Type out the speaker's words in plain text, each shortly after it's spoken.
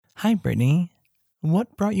Hi, Brittany.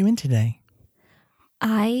 What brought you in today?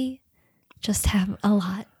 I just have a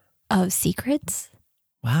lot of secrets.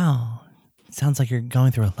 Wow. Sounds like you're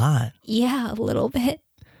going through a lot. Yeah, a little bit.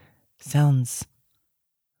 Sounds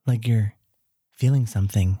like you're feeling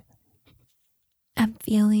something. I'm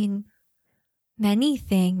feeling many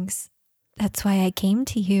things. That's why I came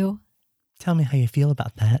to you. Tell me how you feel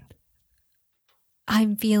about that.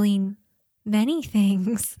 I'm feeling many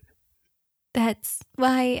things. That's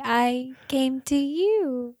why I came to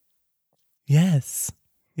you. Yes.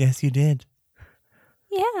 Yes, you did.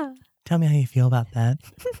 Yeah. Tell me how you feel about that.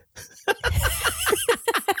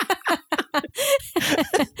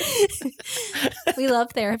 We love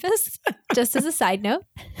therapists, just as a side note.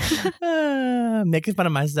 Making fun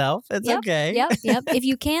of myself. It's okay. Yep. If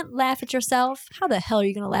you can't laugh at yourself, how the hell are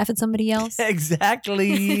you going to laugh at somebody else?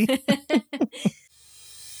 Exactly.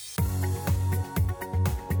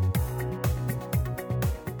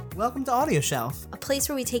 Welcome to Audio Shelf. A place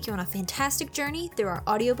where we take you on a fantastic journey through our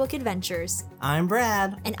audiobook adventures. I'm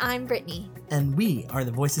Brad. And I'm Brittany. And we are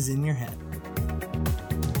the voices in your head.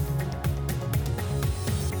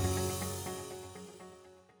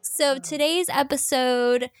 So today's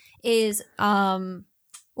episode is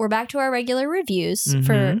we're back to our regular reviews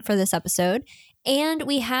for this episode. And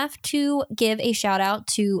we have to give a shout out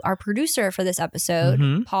to our producer for this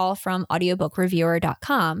episode, Paul from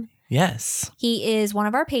audiobookreviewer.com. Yes. He is one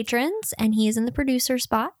of our patrons and he is in the producer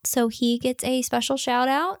spot. So he gets a special shout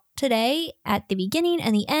out today at the beginning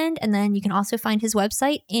and the end. And then you can also find his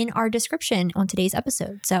website in our description on today's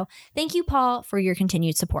episode. So thank you, Paul, for your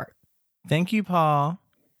continued support. Thank you, Paul.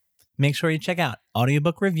 Make sure you check out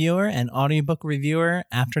Audiobook Reviewer and Audiobook Reviewer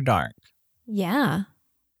After Dark. Yeah.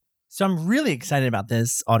 So I'm really excited about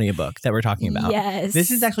this audiobook that we're talking about. Yes. This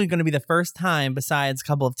is actually going to be the first time, besides a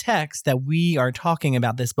couple of texts, that we are talking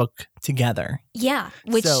about this book together. Yeah,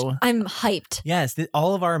 which I'm hyped. Yes,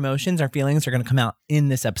 all of our emotions, our feelings are going to come out in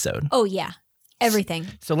this episode. Oh, yeah. Everything.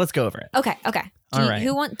 So let's go over it. Okay. All right. Do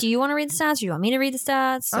you want to read the stats or do you want me to read the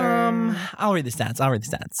stats? Or? I'll read the stats.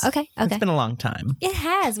 Okay. It's been a long time. It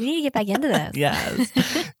has. We need to get back into this. Yes.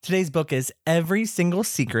 Today's book is Every Single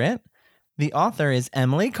Secret. The author is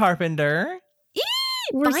Emily Carpenter.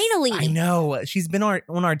 Finally. I know. She's been on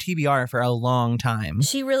our TBR for a long time.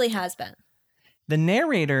 She really has been. The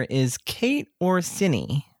narrator is Kate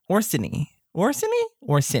Orsini. Orsini.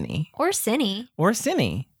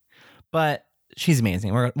 But she's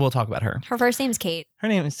amazing. We'll talk about her. Her first name is Kate. Her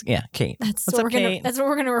name is, Kate. That's what we're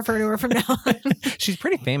going to refer to her from now on. She's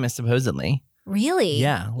pretty famous, supposedly. Really?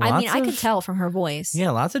 Yeah. I could tell from her voice.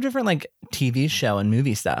 Yeah, lots of different TV show and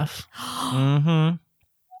movie stuff. Oh.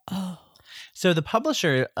 So the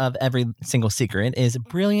publisher of Every Single Secret is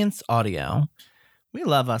Brilliance Audio. We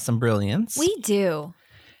love us some Brilliance. We do.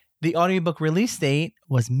 The audiobook release date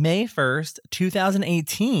was May 1st,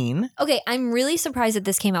 2018. Okay, I'm really surprised that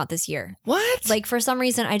this came out this year. What? For some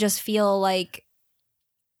reason, I just feel like,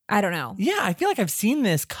 I don't know. Yeah, I feel like I've seen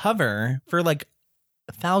this cover for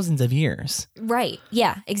thousands of years. Right.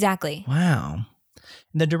 Yeah, exactly. Wow.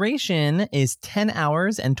 The duration is 10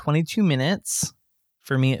 hours and 22 minutes.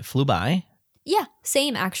 For me, it flew by. Yeah,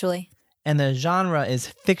 same actually. And the genre is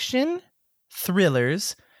fiction,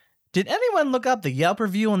 thrillers. Did anyone look up the Yelp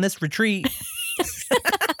review on this retreat?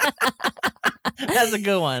 That's a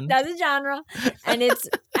good one. That's a genre, and it's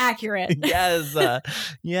accurate. Yes.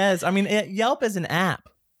 Yes. I mean, Yelp is an app.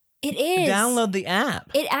 It is. Download the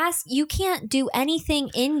app. It asks, you can't do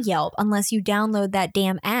anything in Yelp unless you download that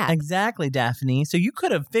damn app. Exactly, Daphne. So you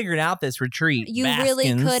could have figured out this retreat. You Baskins.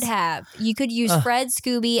 really could have. You could use Fred,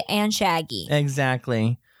 Scooby, and Shaggy.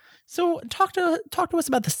 Exactly. So talk to us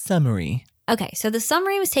about the summary. Okay, so the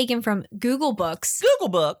summary was taken from Google Books. Google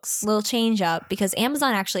Books. Little change up because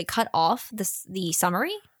Amazon actually cut off the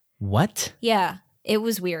summary. What? Yeah, it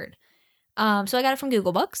was weird. So I got it from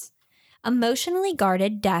Google Books. Emotionally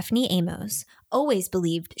guarded Daphne Amos always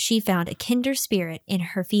believed she found a kinder spirit in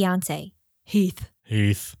her fiancé, Heath.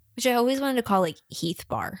 Which I always wanted to call Heath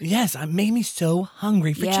Bar. Yes, it made me so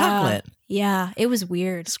hungry for chocolate. Yeah, it was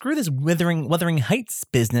weird. Screw this Wuthering Heights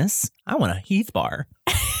business. I want a Heath Bar.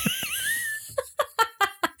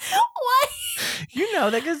 What? You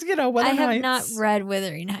know that because Wuthering Heights. I have not read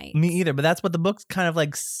Wuthering Heights. Me either, but that's what the book's kind of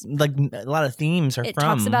like a lot of themes are from. It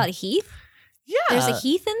talks about Heath? Yeah. There's a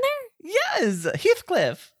Heath in there? Yes,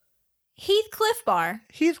 Heathcliff. Heathcliff Bar.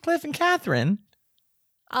 Heathcliff and Catherine.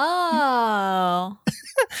 Oh.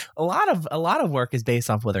 A lot of work is based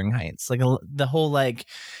off Wuthering Heights. The whole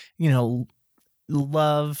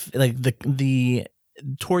love, the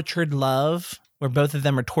tortured love where both of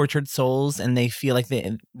them are tortured souls and they feel like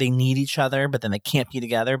they need each other, but then they can't be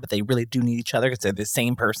together, but they really do need each other because they're the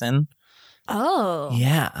same person. Oh.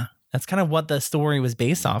 Yeah. That's kind of what the story was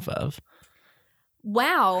based off of.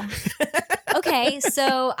 Wow. Okay,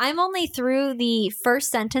 so I'm only through the first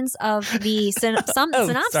sentence of the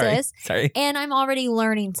synopsis, Sorry. and I'm already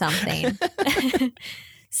learning something.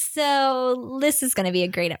 So this is going to be a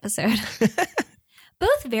great episode.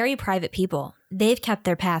 Both very private people, they've kept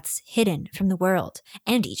their paths hidden from the world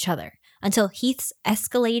and each other until Heath's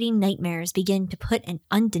escalating nightmares begin to put an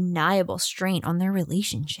undeniable strain on their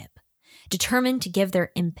relationship. Determined to give their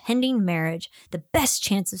impending marriage the best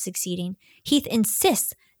chance of succeeding, Heath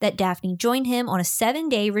insists that Daphne join him on a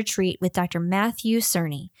 7-day retreat with Dr. Matthew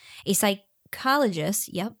Cerny, a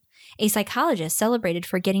psychologist celebrated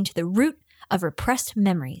for getting to the root of repressed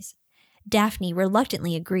memories. Daphne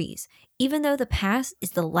reluctantly agrees, even though the past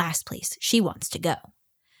is the last place she wants to go.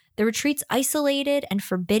 The retreat's isolated and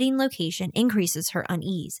forbidding location increases her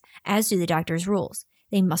unease, as do the doctor's rules.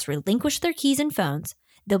 They must relinquish their keys and phones.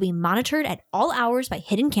 They'll be monitored at all hours by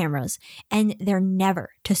hidden cameras, and they're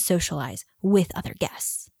never to socialize with other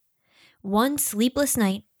guests. One sleepless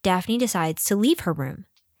night, Daphne decides to leave her room,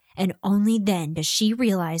 and only then does she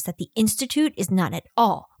realize that the Institute is not at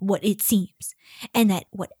all what it seems, and that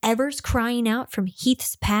whatever's crying out from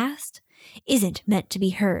Heath's past isn't meant to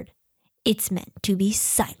be heard. It's meant to be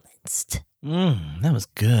silenced. That was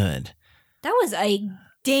good. That was a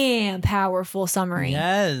damn powerful summary.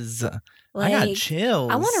 Yes. I got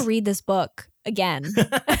chills. I want to read this book again. You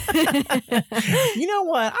know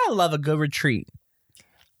what? I love a good retreat.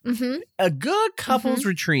 Mm-hmm. A good couples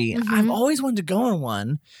retreat. Mm-hmm. I've always wanted to go on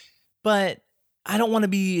one, but I don't want to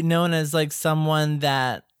be known as like someone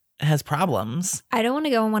that has problems. I don't want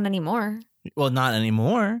to go on one anymore. Well, not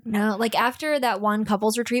anymore. No, like after that one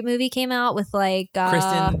couples retreat movie came out with like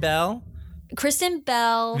Kristen Bell,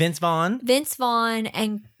 Vince Vaughn,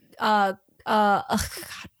 and God,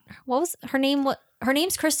 what was her name? Her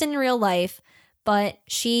name's Kristen in real life, but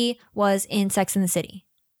she was in Sex and the City.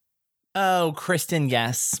 Oh, Kristen,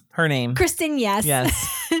 yes. Her name. Kristen, yes.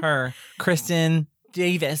 Yes, her. Kristen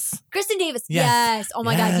Davis. Kristen Davis, Yes. yes. Oh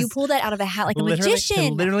my God, you pulled that out of a hat like a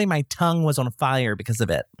magician. Literally, my tongue was on fire because of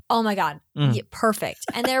it. Oh my God, yeah, perfect.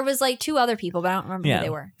 And there was like 2 other people, but I don't remember who they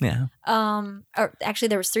were. Yeah. Or actually,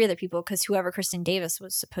 there was 3 other people because whoever Kristen Davis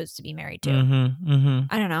was supposed to be married to. Mm-hmm, mm-hmm.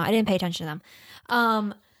 I don't know. I didn't pay attention to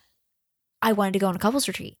them. I wanted to go on a couples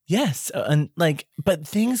retreat. Yes, but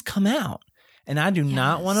things come out, and I do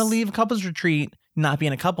not want to leave a couples retreat not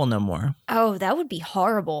being a couple no more. Oh, that would be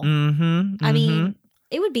horrible. Mm-hmm. I mean,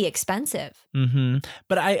 it would be expensive. Mm-hmm.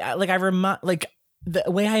 But the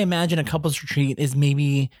way I imagine a couples retreat is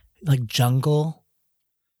maybe like jungle,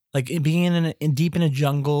 like being deep in a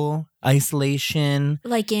jungle, isolation,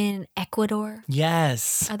 like in Ecuador.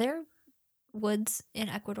 Yes. Are there woods in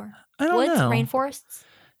Ecuador? I don't know. Rainforests?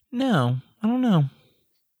 No, I don't know.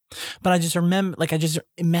 But I just remember, I just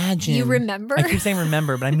imagine. You remember? I keep saying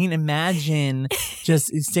remember, but I mean imagine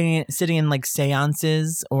just sitting in like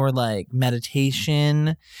seances or like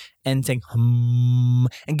meditation and saying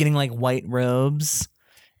and getting like white robes,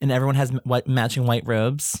 and everyone has matching white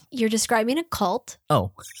robes. You're describing a cult.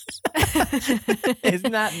 Oh.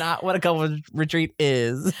 Isn't that not what a couple retreat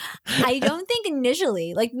is? I don't think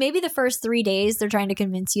initially, like maybe the first 3 days they're trying to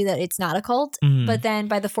convince you that it's not a cult. But then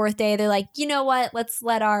by the 4th day, they're like, you know what? Let's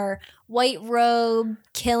let our white robe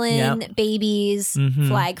killing babies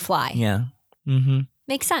flag fly. Yeah. Mm-hmm.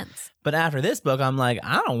 Makes sense. But after this book, I'm like,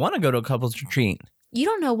 I don't want to go to a couples retreat. You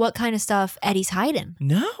don't know what kind of stuff Eddie's hiding.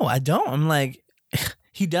 No, I don't. I'm like,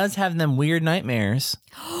 he does have them weird nightmares.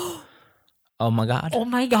 Oh my God. Oh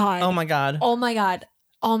my God. Oh my God. Oh my God.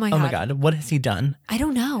 Oh my God. Oh my God. What has he done? I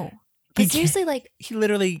don't know. But seriously, like, he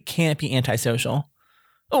literally can't be antisocial.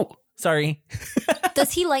 Oh, sorry.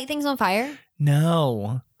 Does he light things on fire?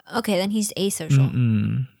 No. Okay, then he's asocial.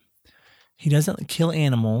 Mm-mm. He doesn't kill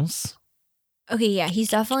animals. Okay, yeah, he's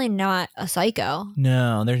definitely not a psycho.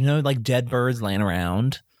 No, there's no like dead birds laying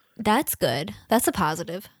around. That's good. That's a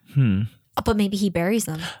positive. But maybe he buries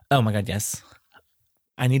them. Oh my God, yes.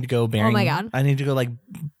 I need to go bury. Oh my God. I need to go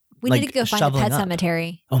We need to go find a pet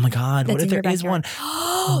cemetery. Oh my God. What if there is one?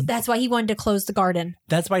 That's why he wanted to close the garden.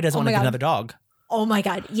 That's why he doesn't want to get another dog. Oh my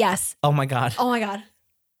God. Yes. Oh my God. Oh my God.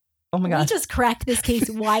 Oh my God. We just cracked this case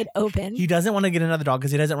wide open. He doesn't want to get anotto dog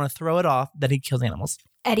because he doesn't want to throw it off that he kills animals.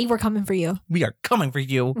 Eddie, we're coming for you. We are coming for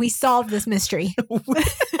you. We solved this mystery.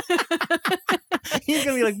 He's going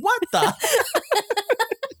to be like, what the?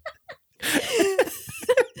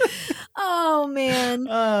 Oh man.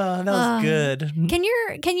 Oh, that was good.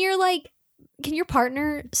 Can your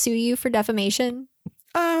partner sue you for defamation?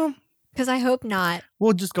 Because I hope not.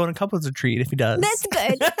 We'll just go on a couples retreat if he does. That's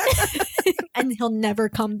good. And he'll never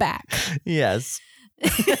come back. Yes.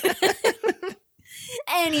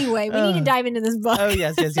 Anyway, we need to dive into this book. Oh,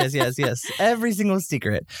 yes. Every single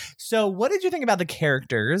secret. So what did you think about the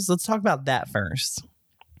characters? Let's talk about that first.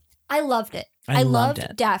 I loved it. I loved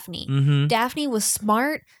it. Daphne. Mm-hmm. Daphne was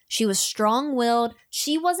smart. She was strong-willed.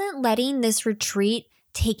 She wasn't letting this retreat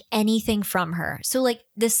take anything from her. So like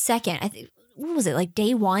the second, I think, what was it, like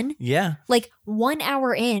day one? Yeah. Like 1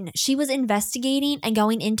 hour in, she was investigating and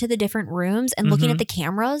going into the different rooms and looking at the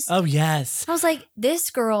cameras. Oh, yes. I was like,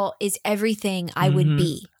 this girl is everything I would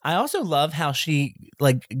be. I also love how she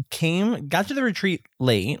like got to the retreat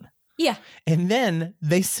late. Yeah. And then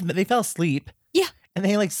they fell asleep. Yeah. And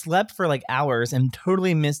they like slept for like hours and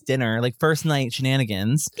totally missed dinner, like first night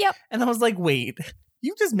shenanigans. Yep. And I was like, wait,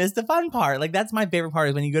 you just missed the fun part. Like that's my favorite part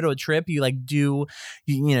is when you go to a trip, you like do,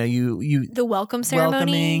 you the welcome ceremony,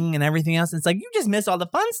 welcoming and everything else. It's like, you just missed all the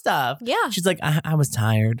fun stuff. Yeah. She's like, I was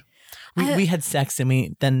tired. We had sex and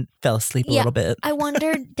we then fell asleep a little bit. I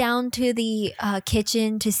wandered down to the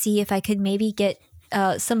kitchen to see if I could maybe get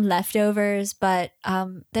some leftovers, but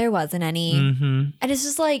there wasn't any. Mm-hmm. And it's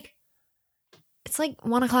just like, it's like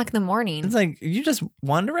 1 o'clock in the morning. It's like, you just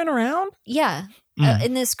wandering around? Yeah.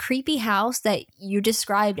 In this creepy house that you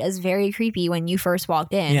described as very creepy when you first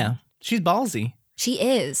walked in. Yeah. She's ballsy. She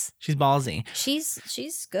is. She's ballsy.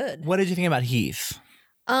 She's good. What did you think about Heath?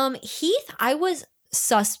 Heath, I was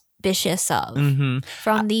suspicious of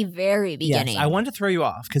from the very beginning. Yes, I wanted to throw you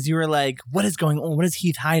off because you were like, what is going on? What is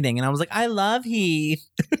Heath hiding? And I was like, I love Heath.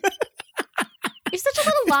 You're such a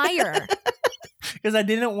little liar. Because I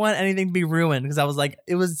didn't want anything to be ruined because I was like,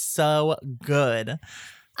 it was so good.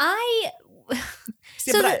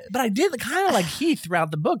 But I did kind of like Heath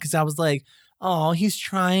throughout the book because I was like, oh, he's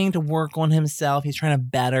trying to work on himself. He's trying to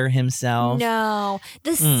better himself. No.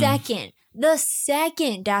 The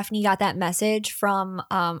second Daphne got that message from,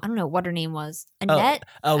 I don't know what her name was. Annette?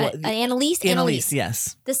 Annalise? Annalise,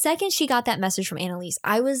 yes. The second she got that message from Annalise,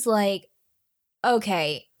 I was like,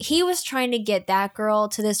 okay, he was trying to get that girl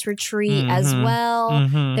to this retreat as well.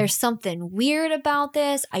 There's something weird about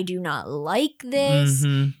this. I do not like this.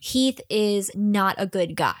 Heath is not a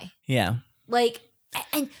good guy. Yeah. Like,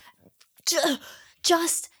 and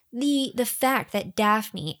just the fact that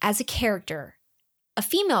Daphne, as a character, a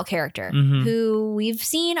female character who we've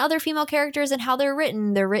seen other female characters and how they're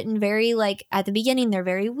written very like at the beginning, they're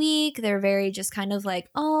very weak. They're very just kind of like,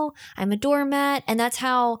 oh, I'm a doormat. And that's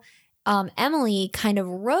how Emily kind of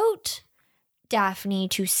wrote Daphne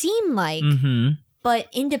to seem like, but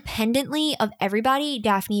independently of everybody,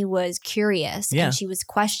 Daphne was curious and she was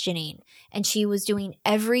questioning and she was doing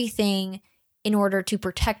everything in order to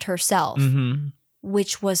protect herself,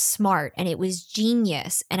 which was smart and it was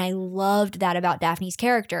genius. And I loved that about Daphne's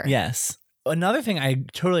character. Yes. Another thing, I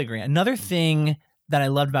totally agree. Another thing that I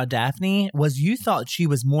loved about Daphne was you thought she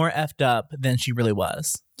was more effed up than she really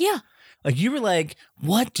was. Yeah. Like you were like,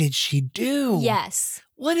 what did she do? Yes.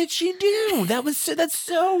 What did she do? That's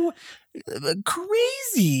so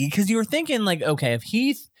crazy. Because you were thinking like, okay, if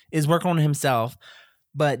Heath is working on himself,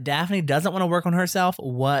 but Daphne doesn't want to work on herself,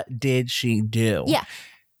 what did she do? Yeah.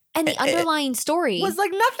 And the underlying story was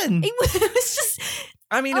like nothing. It was just.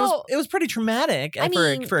 I mean, it was pretty traumatic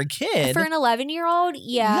for a kid. For an 11-year-old,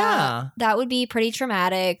 yeah, that would be pretty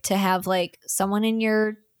traumatic to have like someone in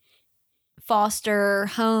your foster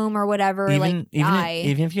home or whatever die.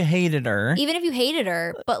 Even if you hated her. Even if you hated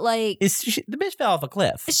her, but like the bitch fell off a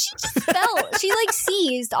cliff. She just fell. She like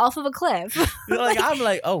seized off of a cliff. I'm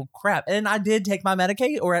like, oh crap. And I did take my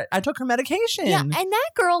medication, or I took her medication. Yeah, and that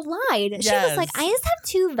girl lied. Yes. She was like, I just have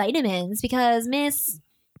 2 vitamins because Miss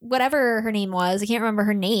whatever her name was, I can't remember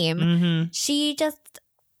her name. She just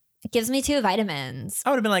gives me 2 vitamins. I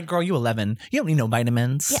would have been like, girl, you 11. You don't need no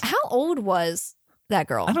vitamins. Yeah, how old was that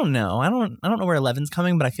girl? I don't know. I don't know where 11's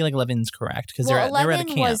coming, but I feel like 11's correct because they're at a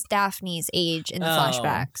camp. Was Daphne's age in the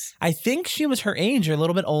flashbacks. I think she was her age or a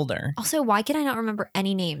little bit older. Also, why can I not remember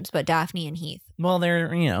any names but Daphne and Heath? Well,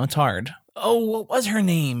 they're, it's hard. Oh, what was her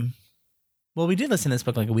name? Well, we did listen to this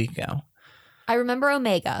book like a week ago. I remember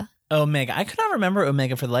Omega. Omega. I could not remember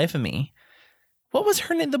Omega for the life of me. What was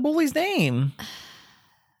her name? The bully's name?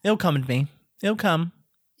 It'll come to me. It'll come.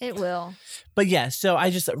 It will. But yeah, so I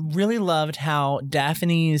just really loved how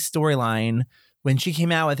Daphne's storyline, when she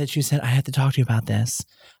came out with it, she said, I have to talk to you about this.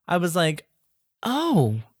 I was like,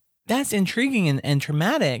 oh, that's intriguing and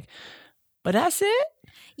traumatic. But that's it?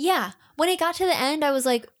 Yeah. When it got to the end, I was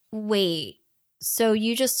like, wait, so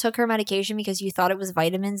you just took her medication because you thought it was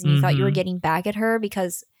vitamins and you thought you were getting back at her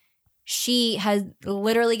because she has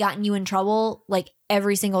literally gotten you in trouble like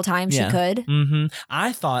every single time she could.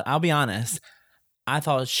 I'll be honest, I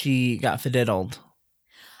thought she got fiddled.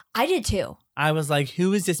 I did too. I was like,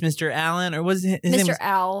 who is this Mr. Allen? Or was his name Mr.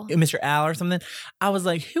 Al. Mr. Al or something? I was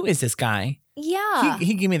like, who is this guy? Yeah.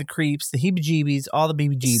 He gave me the creeps, the heebie-jeebies, all the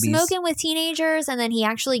BBGBs. Smoking with teenagers, and then he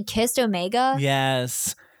actually kissed Omega.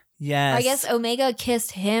 Yes. I guess Omega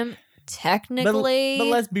kissed him technically. But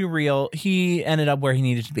let's be real. He ended up where he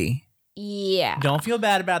needed to be. Yeah. Don't feel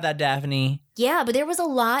bad about that, Daphne. Yeah, but there was a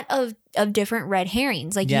lot of different red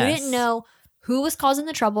herrings. Like, you didn't know who was causing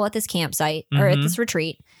the trouble at this campsite or at this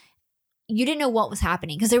retreat. You didn't know what was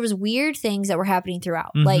happening because there was weird things that were happening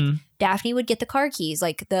throughout. Like, Daphne would get the car keys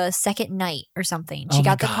like the second night or something. She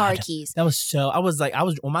got the car keys. That was so, I was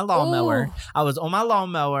on my lawnmower. Ooh. I was on my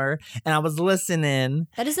lawnmower and I was listening.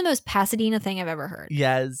 That is the most Pasadena thing I've ever heard.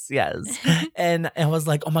 Yes. And I was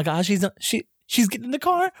like, oh my gosh, she's getting in the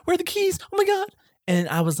car. Where are the keys? Oh my God. And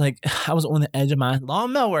I was like, I was on the edge of my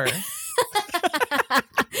lawnmower.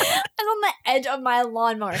 I'm on the edge of my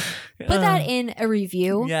lawnmower. Put that in a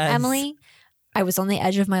review, Emily. I was on the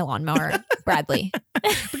edge of my lawnmower, Bradley.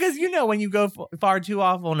 Because when you go far too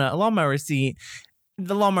off on a lawnmower seat,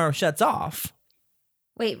 the lawnmower shuts off.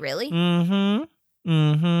 Wait, really? For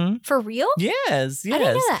real? Yes. I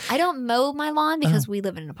didn't know that. I don't mow my lawn because we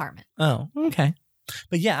live in an apartment. Oh, okay.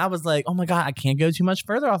 But yeah, I was like, oh my God, I can't go too much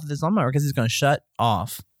further off of this lawnmower because it's going to shut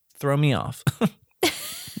off. Throw me off.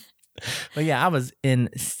 But yeah, I was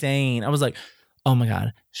insane. I was like, oh my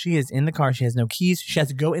God, she is in the car. She has no keys. She has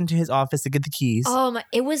to go into his office to get the keys.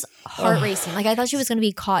 It was heart racing. Like, I thought she was going to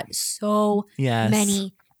be caught so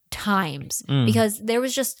many times because there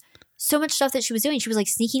was just so much stuff that she was doing. She was like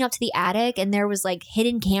sneaking up to the attic and there was like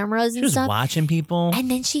hidden cameras and stuff. She was watching people. And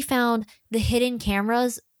then she found the hidden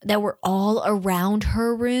cameras that were all around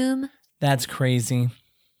her room. That's crazy.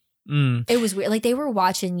 It was weird. Like, they were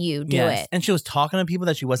watching you do it. And she was talking to people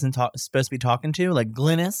that she wasn't supposed to be talking to, like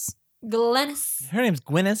Glynis. Her name's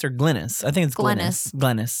Glynis or Glynis? I think it's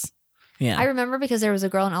Glynis. Yeah. I remember because there was a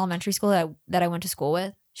girl in elementary school that I went to school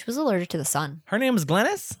with. She was allergic to the sun. Her name was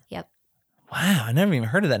Glynis? Yep. Wow. I never even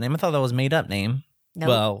heard of that name. I thought that was a made up name. Nope.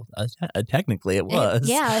 Well, technically it was.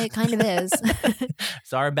 It kind of is.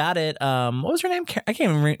 Sorry about it. What was her name? I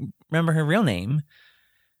can't even remember her real name.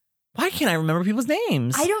 Why can't I remember people's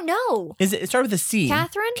names? I don't know. It started with a C?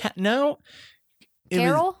 Catherine? No.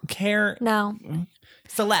 Carol? No. No.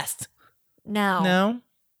 Celeste? No.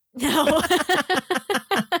 What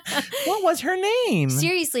was her name?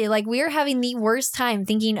 Seriously, like, we are having the worst time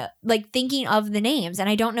thinking of the names, and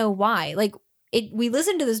I don't know why. Like, we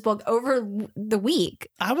listened to this book over the week.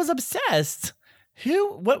 I was obsessed.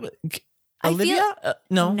 Who? What? Olivia?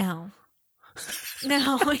 No.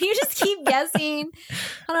 No, you just keep guessing.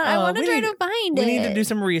 Hold on, I want to try to find it. We need to do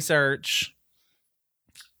some research.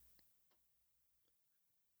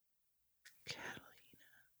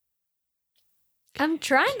 I'm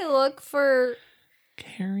trying to look for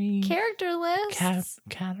Carrie character lists.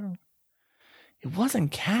 It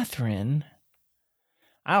wasn't Catherine.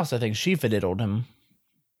 I also think she fiddled him.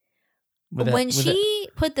 When she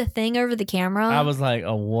put the thing over the camera, I was like,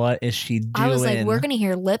 oh, what is she doing? I was like, we're going to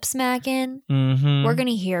hear lip smacking. Mm-hmm. We're going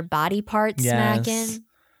to hear body parts smacking.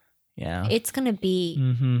 Yeah. It's going to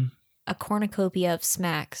be a cornucopia of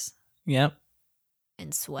smacks. Yep.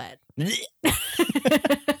 And sweat.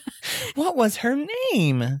 What was her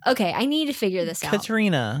name? Okay, I need to figure this out.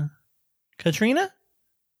 Katrina?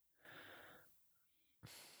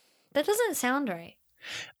 That doesn't sound right.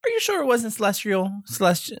 Are you sure it wasn't Celestial?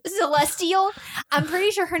 Celestial? I'm pretty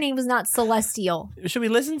sure her name was not Celestial. Should we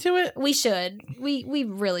listen to it? We should. We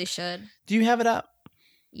really should. Do you have it up?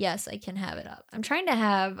 Yes, I can have it up. I'm trying to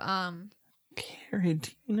have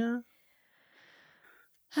Caratina?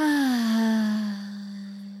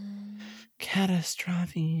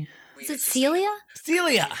 Catastrophe. Is it Celia?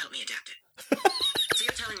 Celia. Help me adapt it. So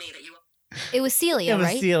you're telling me that you... It was Celia, right?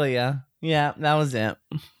 It was Celia. Yeah, that was it.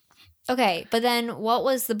 Okay, but then what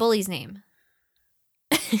was the bully's name?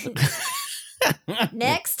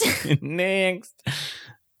 Next. Next. He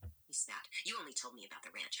snapped. You only told me about the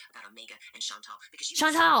ranch, about Omega and Chantal because you...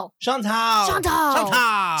 Chantal.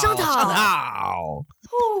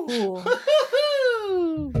 Ooh.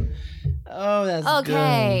 Oh, that's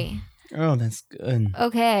okay. Good. Oh, that's good.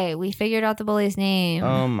 Okay, we figured out the bully's name.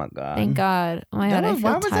 Oh my God. Thank God. Oh my God, I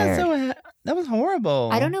feel tired. That was horrible.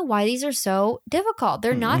 I don't know why these are so difficult.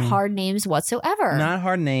 They're not hard names whatsoever. Not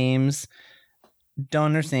hard names. Don't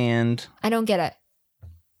understand. I don't get it.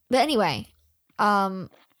 But anyway, yeah,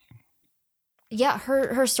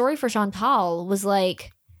 her story for Chantal was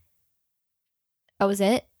like, that was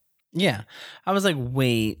it? Yeah. I was like,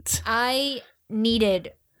 wait. I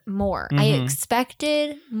needed more. I Mhm.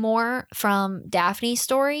 expected more from Daphne's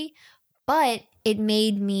story, but it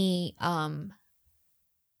made me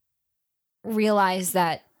realize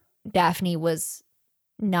that Daphne was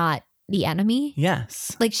not the enemy.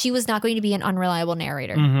 Yes. Like, she was not going to be an unreliable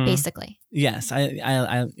narrator, Mhm. basically. Yes,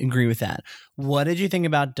 I agree with that. What did you think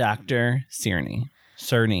about Dr. Cerny?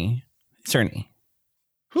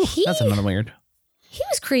 Whew, that's another weird. He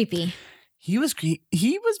was creepy. He was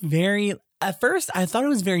very, at first I thought it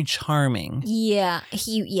was very charming Yeah.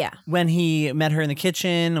 when he met her in the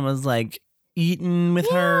kitchen and was like eating with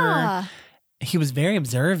her. Yeah. He was very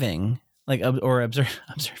observing,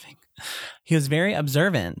 observing. He was very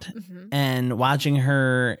observant Mhm. and watching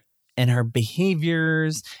her and her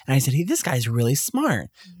behaviors. And I said, hey, this guy's really smart,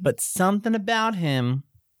 but something about him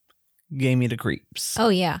gave me the creeps. Oh,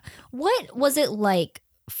 yeah. What was it like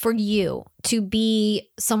for you to be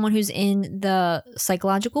someone who's in the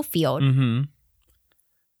psychological field, Mm-hmm.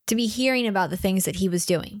 to be hearing about the things that he was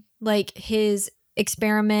doing, like his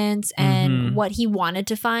experiments and Mhm. what he wanted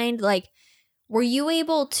to find? Like, were you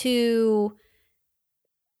able to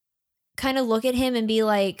kind of look at him and be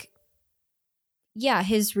like, yeah,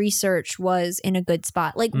 his research was in a good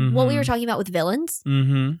spot? Like what we were Mhm. talking about with villains.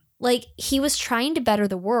 Mm-hmm. Like, he was trying to better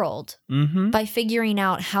the world Mm-hmm. by figuring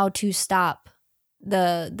out how to stop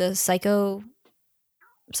the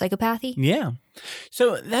psychopathy. Yeah.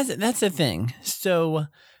 So that's the thing. So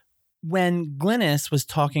when Glynis was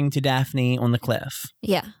talking to Daphne on the cliff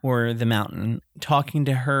Yeah. or the mountain, talking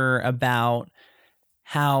to her about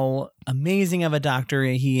how amazing of a doctor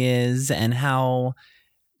he is and how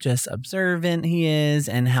just observant he is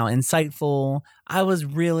and how insightful, I was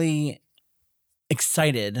really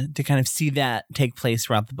excited to kind of see that take place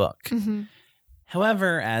throughout the book. Mm-hmm.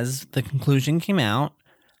 However, as the conclusion came out,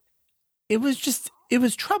 it was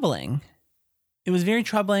troubling. It was very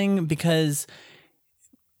troubling because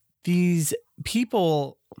these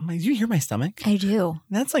people, do you hear my stomach? I do.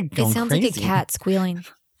 That's like going It sounds crazy. like a cat squealing.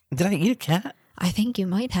 Did I eat a cat? I think you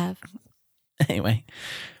might have. Anyway.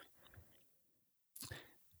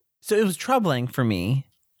 So it was troubling for me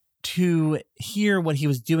to hear what he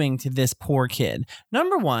was doing to this poor kid.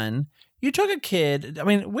 Number one, you took a kid. I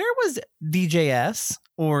mean, where was DJS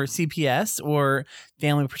or CPS or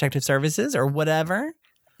Family Protective Services or whatever?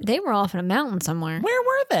 They were off in a mountain somewhere. Where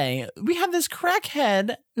were they? We have this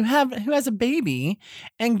crackhead who has a baby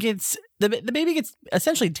and gets the baby gets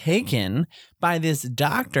essentially taken by this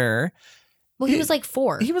doctor. Well, he was like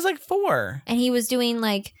 4. He was like 4. And he was doing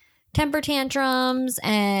like temper tantrums,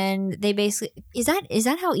 and they basically is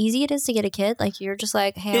that how easy it is to get a kid? Like, you're just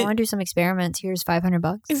like, hey, I want to do some experiments. Here's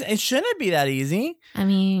 $500. It shouldn't be that easy. I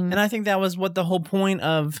mean, And I think that was what the whole point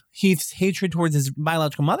of Heath's hatred towards his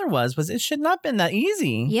biological mother was it should not have been that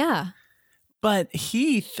easy. yeah. But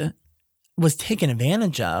Heath was taken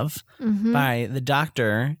advantage of Mm-hmm. by the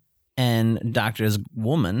doctor and doctor's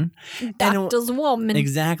woman. Doctor's woman.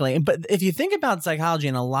 Exactly. But if you think about psychology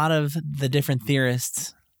and a lot of the different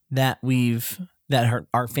theorists that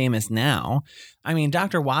are famous now, I mean,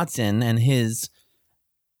 Dr. Watson and his,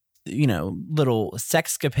 little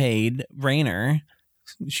sexcapade Rainer,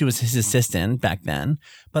 she was his assistant back then,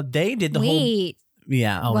 but they did the whole.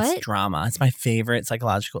 Yeah. Oh, what? It's drama. It's my favorite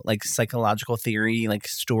psychological theory, like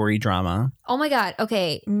story drama. Oh my God.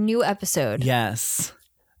 Okay. New episode. Yes.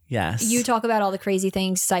 You talk about all the crazy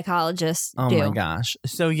things psychologists Oh do. my gosh.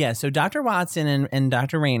 So Dr. Watson and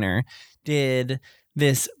Dr. Rainer did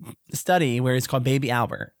this study where it's called Baby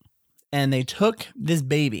Albert. And they took this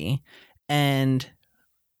baby and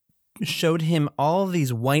showed him all of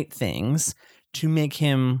these white things to make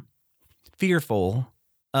him fearful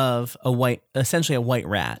of essentially a white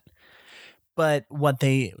rat. But what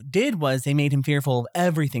they did was they made him fearful of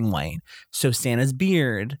everything white. So Santa's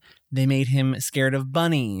beard, they made him scared of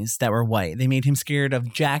bunnies that were white. They made him scared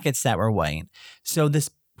of jackets that were white. So this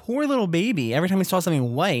poor little baby, every time he saw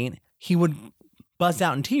something white, he would bust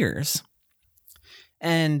out in tears.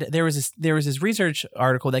 And there was this research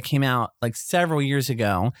article that came out like several years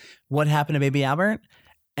ago, What Happened to Baby Albert?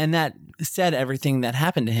 And that said everything that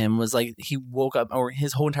happened to him was like he woke up, or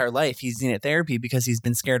his whole entire life he's in therapy because he's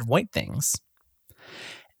been scared of white things.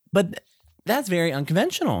 But that's very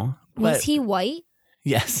unconventional. Was he white?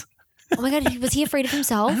 Yes. Oh my God. Was he afraid of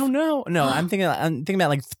himself? I don't know. No, I'm thinking about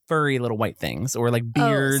like furry little white things or like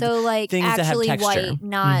beard. Oh, so like things that have actually texture. white,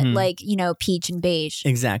 not Mhm. like, peach and beige.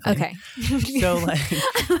 Exactly. Okay. So like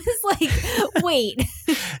I was like, wait.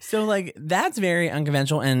 So like that's very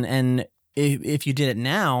unconventional, and if you did it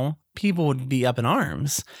now, people would be up in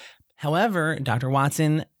arms. However, Dr.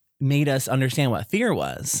 Watson made us understand what fear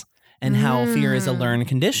was. and how fear is a learned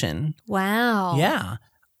condition. Wow. Yeah.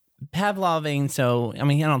 Pavlov, so I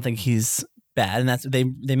mean, I don't think he's bad, and that's they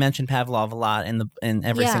mention Pavlov a lot in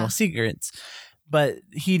Every Single Secrets, but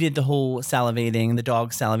he did the whole salivating, the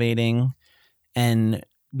dog salivating, and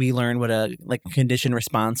we learned what a conditioned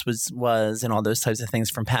response was and all those types of things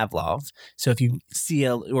from Pavlov. So if you see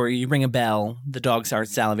or you ring a bell, the dog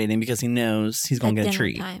starts salivating because he knows he's going to get a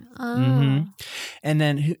treat. And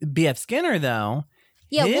then B.F. Skinner, though,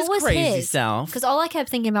 his what was crazy his? self. Because all I kept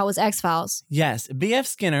thinking about was X-Files. Yes, B.F.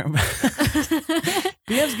 Skinner.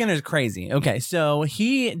 B.F. Skinner is crazy. Okay, so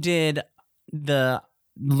he did the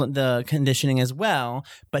conditioning as well,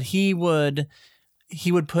 but he would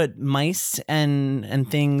put mice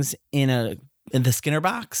and things in the Skinner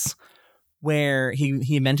box, where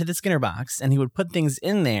he invented the Skinner box, and he would put things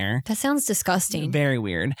in there. That sounds disgusting. Very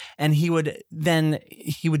weird. And he would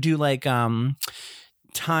do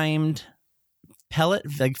timed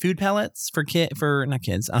food pellets for not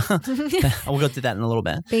kids. We'll go through that in a little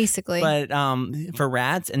bit. Basically. But for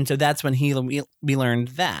rats, and so that's when we learned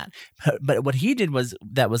that. But what he did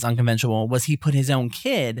that was unconventional was he put his own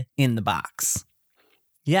kid in the box.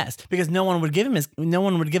 Yes, because no one would give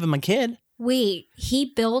him a kid. Wait,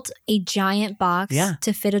 he built a giant box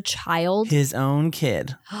to fit a child? His own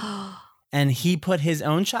kid. And he put his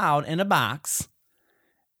own child in a box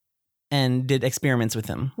and did experiments with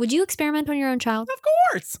him. Would you experiment on your own child? Of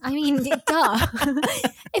course. I mean, duh.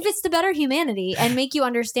 If it's to better humanity and make you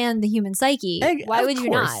understand the human psyche, why would you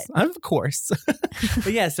not? Of course.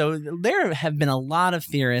 But yeah, so there have been a lot of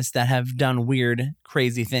theorists that have done weird,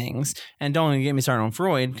 crazy things. And don't even get me started on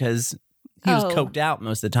Freud, because he was coked out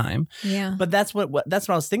most of the time. Yeah. But that's what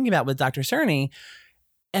I was thinking about with Dr. Cerny.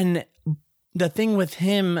 And the thing with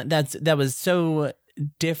him that was so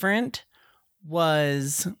different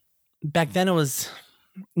was, back then it was,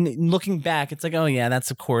 looking back, it's like, oh yeah,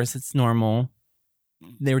 that's, of course, it's normal.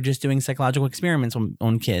 They were just doing psychological experiments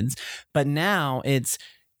on kids. But now it's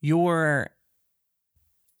you're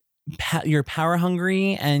power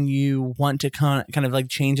hungry and you want to kind of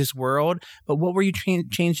change this world. But what were you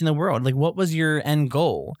changing the world? What was your end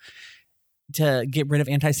goal? To get rid of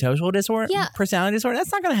antisocial disorder, personality disorder?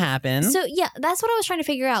 That's not going to happen. So yeah, that's what I was trying to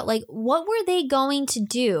figure out. What were they going to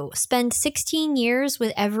do? Spend 16 years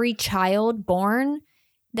with every child born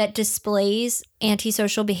that displays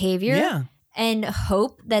antisocial behavior? Yeah. And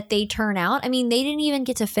hope that they turn out? I mean, they didn't even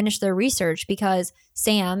get to finish their research because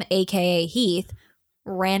Sam, aka Heath,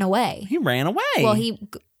 ran away. He ran away. Well,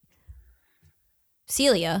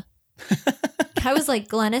 Celia. I was like,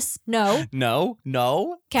 Glennis, no.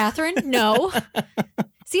 No. Catherine, no.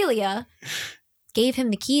 Celia gave him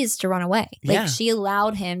the keys to run away. She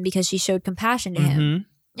allowed him because she showed compassion to him.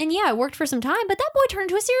 And yeah, it worked for some time, but that boy turned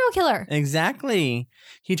into a serial killer. Exactly.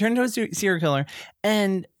 He turned into a serial killer.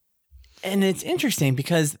 And it's interesting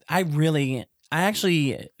because I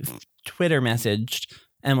actually Twitter messaged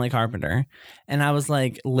Emily Carpenter, and I was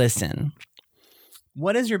like, listen,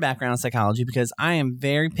 what is your background in psychology? Because I am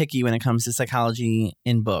very picky when it comes to psychology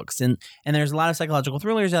in books. And there's a lot of psychological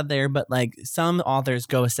thrillers out there, but some authors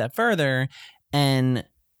go a step further and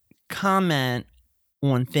comment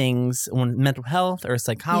on things, on mental health or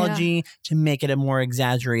psychology to make it a more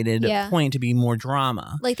exaggerated point, to be more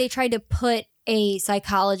drama. They tried to put a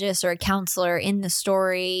psychologist or a counselor in the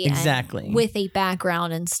story. Exactly. With a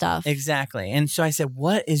background and stuff. Exactly. And so I said,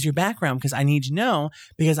 what is your background? Because I need to know,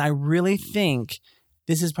 because I really think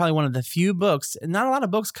this is probably one of the few books, not a lot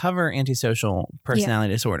of books cover antisocial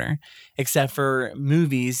personality disorder, except for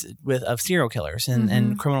movies of serial killers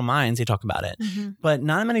and Criminal Minds, they talk about it. But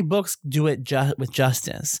not many books do it with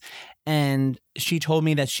justice. And she told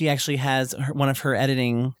me that she actually has one of her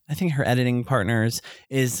editing partners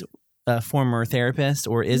is a former therapist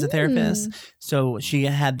or is a therapist. So she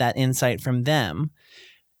had that insight from them.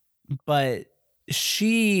 But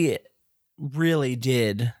she really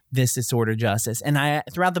did this disorder justice. And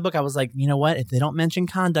throughout the book, I was like, you know what? If they don't mention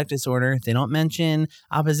conduct disorder, if they don't mention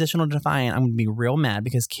oppositional defiant, I'm going to be real mad,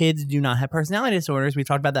 because kids do not have personality disorders. We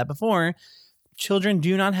talked about that before. Children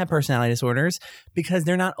do not have personality disorders because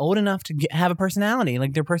they're not old enough to have a personality.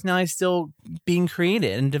 Their personality is still being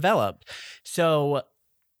created and developed. So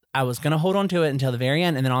I was going to hold on to it until the very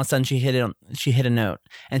end. And then all of a sudden she hit a note,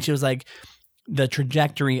 and she was like, the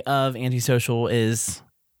trajectory of antisocial is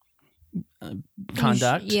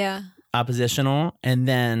conduct, oppositional, and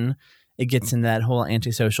then it gets in that whole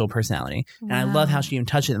antisocial personality. Wow. And I love how she even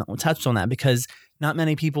touched on that, because not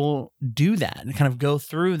many people do that and kind of go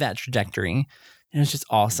through that trajectory. And it's just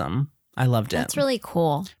awesome. I loved it. That's really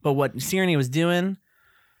cool. But what Cerny was doing,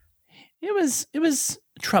 it was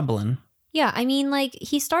troubling. Yeah, I mean, like,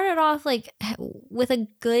 he started off, like, with a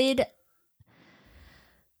good,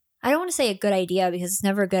 I don't want to say a good idea because it's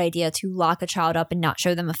never a good idea to lock a child up and not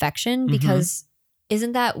show them affection, because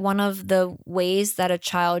isn't that one of the ways that a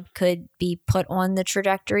child could be put on the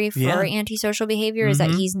trajectory for antisocial behavior is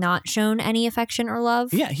that he's not shown any affection or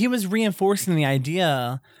love? Yeah, he was reinforcing the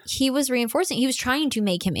idea. He was trying to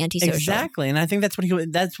make him antisocial. Exactly. And I think that's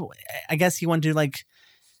I guess he wanted to, like,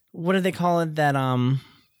 what do they call it? That,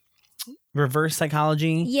 reverse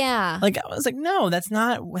psychology. Yeah. Like, I was like, no, that's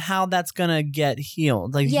not how that's gonna get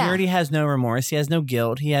healed. Like, he already has no remorse. He has no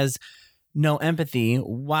guilt. He has no empathy.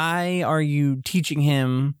 Why are you teaching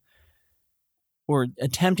him or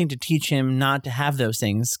attempting to teach him not to have those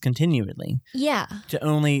things continually? Yeah. To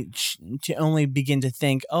only begin to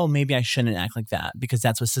think, oh, maybe I shouldn't act like that because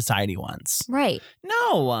that's what society wants. Right.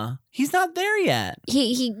 No, he's not there yet.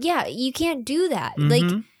 Yeah, you can't do that. Like,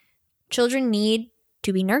 children need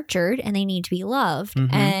to be nurtured and they need to be loved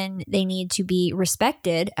and they need to be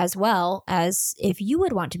respected as well as if you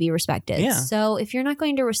would want to be respected. Yeah. So if you're not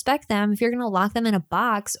going to respect them, if you're going to lock them in a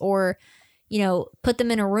box or, you know, put them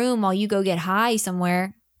in a room while you go get high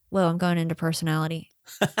somewhere. Whoa, I'm going into personality.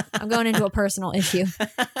 I'm going into a personal issue.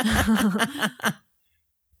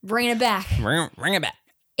 Bring it back. Bring it back.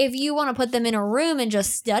 If you want to put them in a room and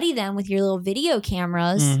just study them with your little video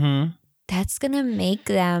cameras, that's going to make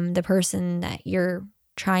them the person that you're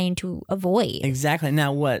trying to avoid. Exactly.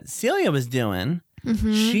 Now, what Celia was doing,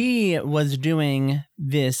 she was doing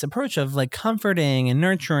this approach of, like, comforting and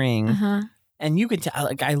nurturing. And you could tell,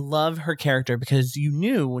 like, I love her character because you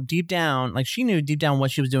knew deep down, like, she knew deep down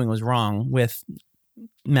what she was doing was wrong with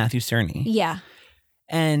Matthew Cerny. Yeah.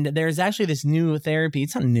 And there's actually this new therapy.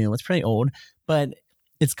 It's not new. It's pretty old. But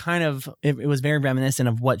it's kind of, it was very reminiscent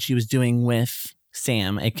of what she was doing with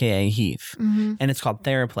Sam, aka Heath, and it's called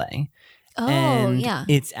Theraplay. Oh, and yeah.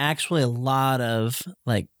 It's actually a lot of,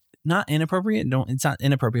 like, not inappropriate. It's not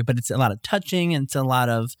inappropriate, but it's a lot of touching, and it's a lot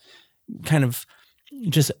of kind of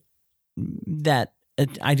just that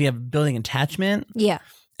idea of building attachment. Yeah.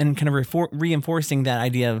 And kind of reinforcing that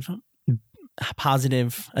idea of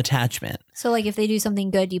positive attachment. So, like, if they do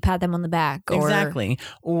something good, you pat them on the back. Or Exactly.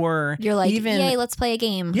 Or you're like, even, yay, let's play a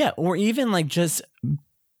game. Yeah. Or even, like, just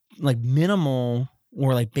like minimal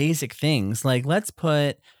or, like, basic things. Like, let's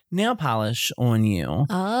put nail polish on you.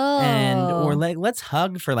 Oh. Or, like, let's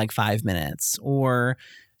hug for, like, 5 minutes. Or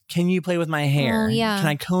can you play with my hair? Oh, yeah. Can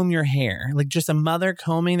I comb your hair? Like, just a mother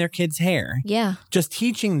combing their kid's hair. Yeah. Just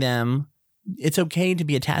teaching them it's okay to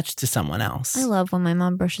be attached to someone else. I love when my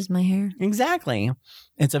mom brushes my hair. Exactly.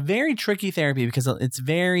 It's a very tricky therapy because it's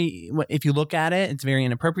very, if you look at it, it's very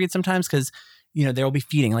inappropriate sometimes because, you know, there will be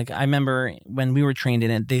feeding. Like, I remember when we were trained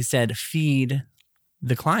in it, they said feed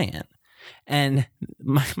the client. And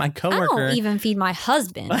my coworker, I don't even feed my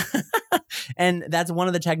husband. And that's one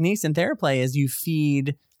of the techniques in Theraplay is you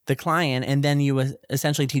feed the client and then you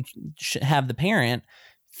essentially have the parent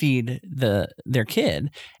feed their kid,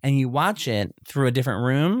 and you watch it through a different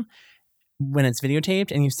room when it's videotaped,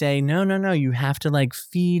 and you say, no, you have to, like,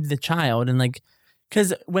 feed the child. And, like,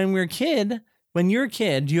 because when you're a kid,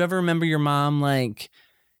 do you ever remember your mom, like,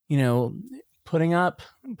 you know, putting a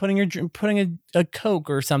Coke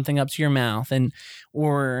or something up to your mouth,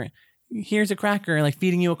 or here's a cracker, like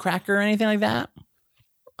feeding you a cracker or anything like that?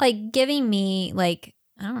 Like giving me, like,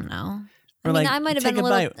 I don't know. Or, I mean, like, I might have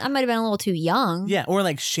been a little too young. Yeah, or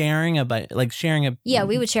like sharing a bite, Yeah,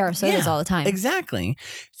 we would share our sodas all the time. Exactly.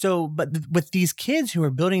 So, but with these kids who are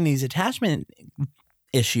building these attachment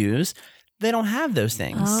issues, they don't have those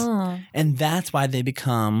things. Oh. And that's why they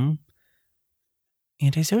become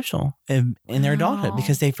antisocial in their adulthood,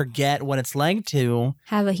 because they forget what it's like to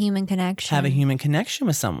have a human connection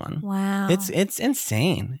with someone. Wow. It's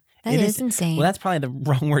insane. That is insane. Well, that's probably the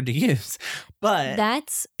wrong word to use, but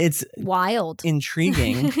it's wild,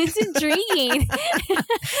 intriguing. It's intriguing.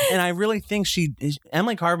 And I really think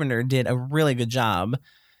Emily Carpenter did a really good job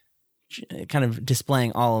kind of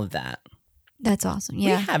displaying all of that. That's awesome.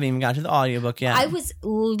 Yeah. We haven't even got to the audiobook yet. I was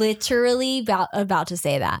literally about to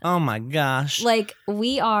say that. Oh my gosh. Like,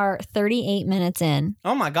 we are 38 minutes in.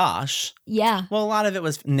 Oh my gosh. Yeah. Well, a lot of it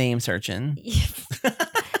was name searching.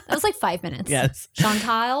 That was like 5 minutes. Yes.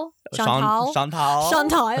 Chantal. And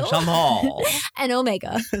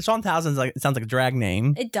Omega. Chantal sounds like a drag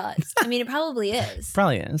name. It does. I mean, it probably is.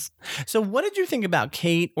 Probably is. So what did you think about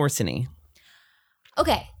Kate Orsini?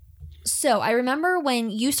 Okay. So I remember when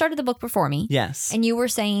you started the book before me. Yes. And you were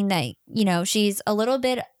saying that, you know, she's a little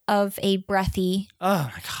bit of a breathy oh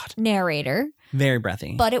my God. narrator. Very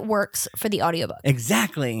breathy. but it works for the audiobook.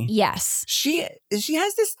 Exactly. Yes. She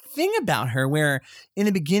has this thing about her where in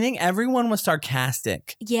the beginning everyone was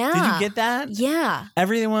sarcastic. Yeah. Did you get that? Yeah.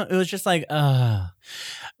 Everyone, it was just like,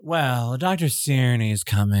 well, Dr. Cerny is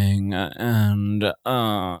coming, and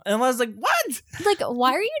I was like, what? Like,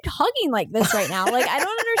 why are you talking like this right now? Like, I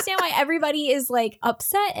don't understand why everybody is like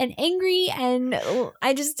upset and angry, and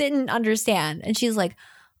I just didn't understand. And she's like,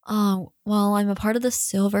 oh, well, I'm a part of the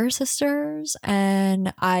Silver Sisters,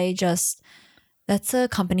 and that's a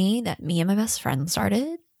company that me and my best friend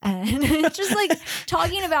started. And it's just like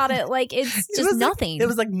talking about it like it's just nothing. It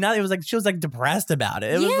was like nothing. It was like she was like depressed about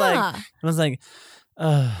it. It was like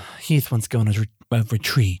Heath wants to go on a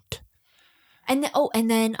retreat. And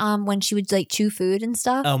then when she would like chew food and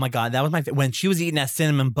stuff. Oh my God, that was when she was eating that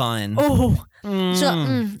cinnamon bun. Oh,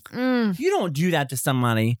 You don't do that to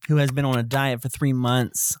somebody who has been on a diet for 3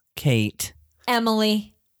 months, Kate.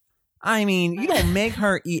 Emily. I mean, you don't make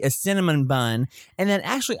her eat a cinnamon bun. And then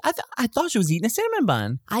actually, I thought she was eating a cinnamon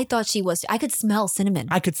bun. I thought she was. I could smell cinnamon.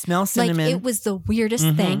 I could smell cinnamon. Like, it was the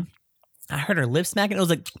weirdest thing. I heard her lip smacking. It was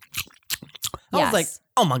like, I was like,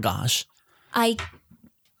 oh my gosh.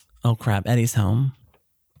 Oh crap, Eddie's home.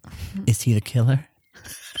 Is he the killer?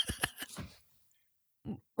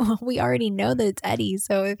 We already know that it's Eddie.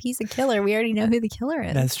 So if he's a killer, we already know who the killer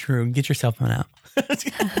is. That's true. Get your cell phone out.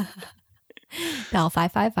 Dial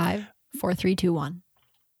 555-4321.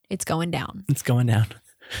 It's going down. It's going down.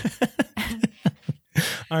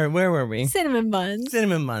 All right, where were we? Cinnamon buns.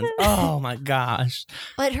 Cinnamon buns. Oh my gosh.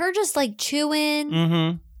 But her just like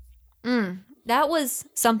chewing. That was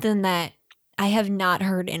something that I have not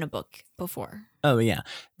heard in a book before. Oh yeah.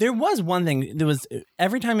 There was one thing. There was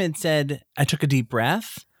every time it said I took a deep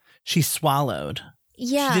breath, she swallowed.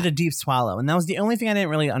 Yeah. She did a deep swallow. And that was the only thing I didn't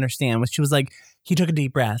really understand was she was like, he took a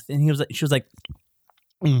deep breath and she was like,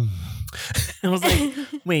 I was like,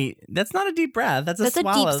 wait, that's not a deep breath. That's a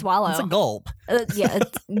swallow. A deep swallow. It's a gulp. Yeah,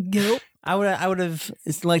 it's gulp. I would have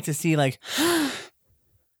liked to see like,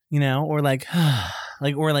 or like,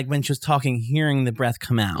 or like when she was talking, hearing the breath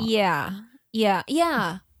come out. Yeah.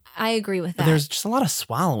 I agree with that. But there's just a lot of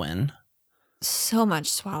swallowing. So much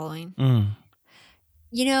swallowing. Mm.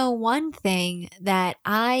 One thing that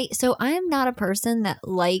I am not a person that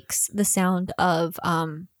likes the sound of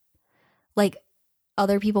like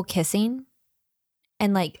other people kissing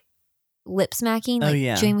and like lip smacking,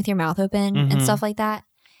 like chewing with your mouth open and stuff like that.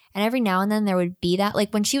 And every now and then there would be that.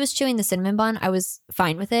 Like when she was chewing the cinnamon bun, I was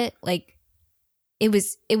fine with it. Like it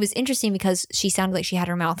was interesting because she sounded like she had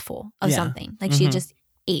her mouth full of something. Like she had just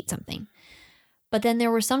ate something. But then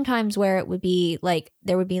there were some times where it would be like,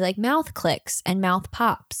 there would be like mouth clicks and mouth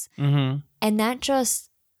pops. And that just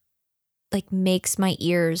like makes my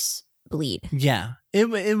ears bleed. Yeah. It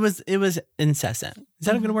was incessant. Is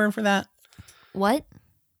that a good word for that? What?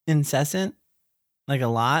 Incessant? Like a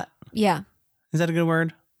lot? Yeah. Is that a good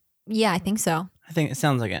word? Yeah, I think so. I think it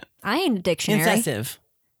sounds like it. I ain't a dictionary. Excessive.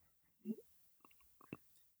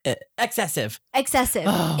 Excessive.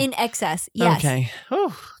 Oh. In excess. Yes. Okay.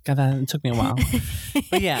 Oh, God, that took me a while.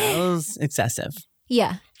 But yeah, it was excessive.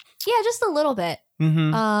 Yeah. Yeah, just a little bit.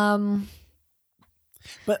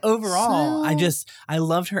 But overall, I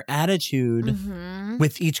loved her attitude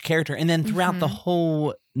with each character. And then throughout the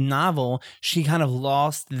whole novel, she kind of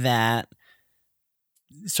lost that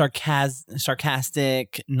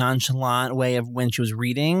sarcastic, nonchalant way of when she was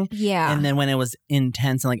reading. Yeah. And then when it was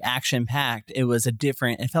intense and like action packed, it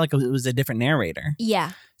felt like it was a different narrator.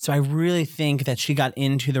 Yeah. So I really think that she got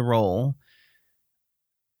into the role.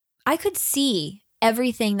 I could see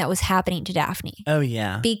everything that was happening to Daphne. Oh,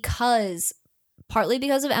 yeah. Partly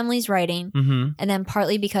because of Emily's writing and then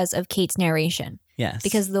partly because of Kate's narration. Yes.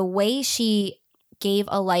 Because the way she gave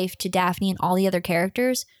a life to Daphne and all the other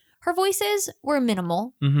characters, her voices were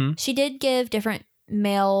minimal. She did give different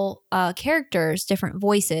male characters different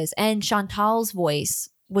voices, and Chantal's voice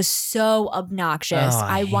was so obnoxious.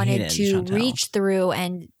 I wanted to Chantal. reach through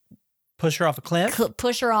and push her off a cliff.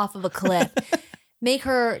 Push her off of a cliff. Make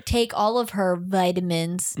her take all of her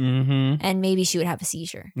vitamins, and maybe she would have a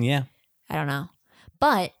seizure. Yeah. I don't know.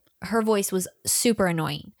 But her voice was super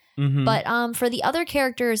annoying. But for the other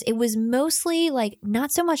characters, it was mostly like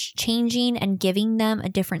not so much changing and giving them a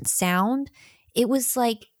different sound. It was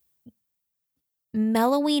like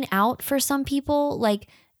mellowing out for some people, like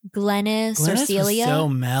Glennis or Celia. Was so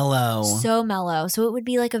mellow. So mellow. So it would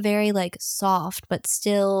be like a very like soft, but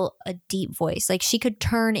still a deep voice. Like she could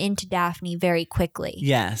turn into Daphne very quickly.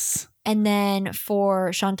 Yes. And then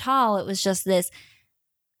for Chantal, it was just this,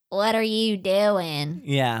 what are you doing?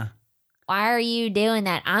 Yeah. Why are you doing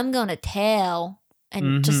that? I'm going to tell.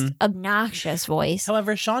 and just obnoxious voice.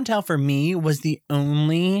 However, Chantal for me was the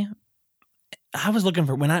only. I was looking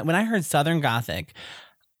for when I heard Southern Gothic,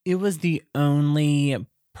 it was the only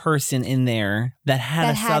person in there that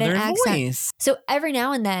had a Southern voice. So every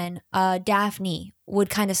now and then, Daphne would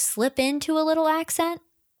kind of slip into a little accent,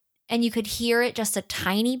 and you could hear it just a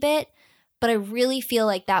tiny bit. But I really feel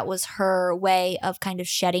like that was her way of kind of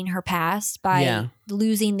shedding her past by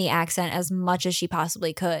losing the accent as much as she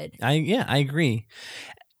possibly could. I agree.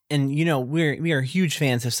 And you know, we are huge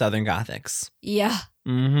fans of Southern Gothics. Yeah.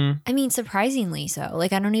 I mean, surprisingly so.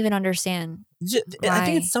 Like, I don't even understand. I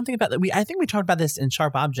think it's something about that. I think we talked about this in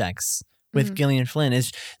Sharp Objects with Gillian Flynn.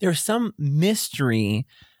 Is there's some mystery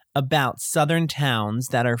about Southern towns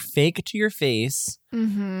that are fake to your face,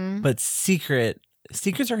 but secrets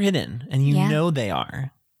are hidden, and you know they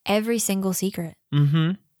are. Every single secret.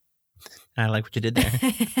 I like what you did there.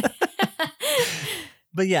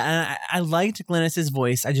 But yeah, I liked Glynis's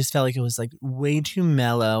voice. I just felt like it was like way too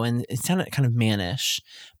mellow, and it sounded kind of mannish.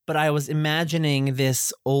 But I was imagining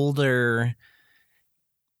this older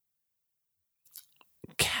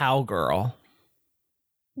cowgirl.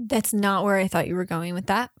 That's not where I thought you were going with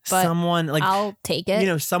that. But someone like I'll take it. You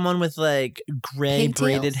know, someone with like gray Pigtails?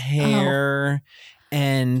 braided hair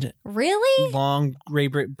and really long gray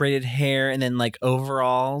braided hair, and then like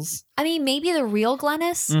overalls. I mean, maybe the real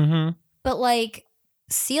Glynis, but like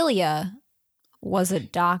Celia was a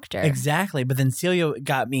doctor. Exactly. But then Celia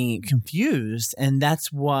got me confused. And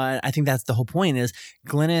that's what I think that's the whole point is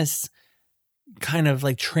Glynis kind of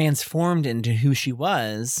like transformed into who she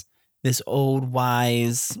was, this old,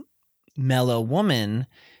 wise, mellow woman,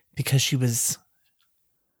 because she was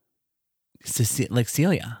like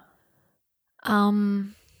Celia.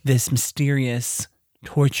 This mysterious,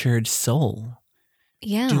 tortured soul.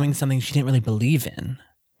 Yeah. Doing something she didn't really believe in.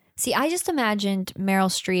 See, I just imagined Meryl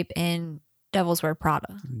Streep in Devil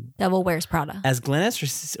Wears Prada. As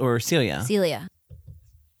Glynis or Celia? Celia.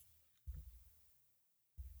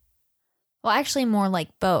 Well, actually more like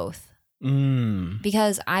both.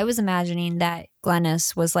 Because I was imagining that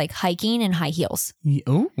Glynis was like hiking in high heels.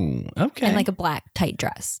 Oh, okay. And like a black tight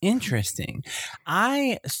dress. Interesting.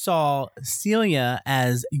 I saw Celia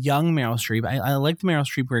as young Meryl Streep. I like the Meryl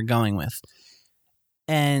Streep we're going with.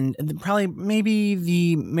 And probably maybe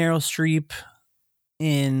the Meryl Streep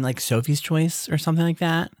in like Sophie's Choice or something like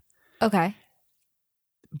that. Okay.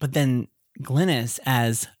 But then Glynis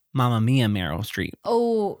as Mamma Mia Meryl Streep.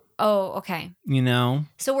 Oh, okay. You know?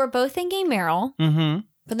 So we're both thinking Meryl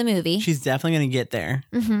for the movie. She's definitely going to get there.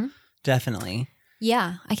 Definitely.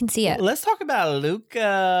 Yeah, I can see it. Let's talk about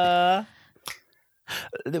Luca.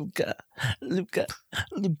 Luca.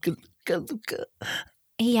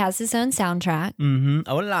 He has his own soundtrack.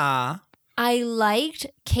 Hola. I liked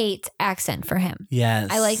Kate's accent for him.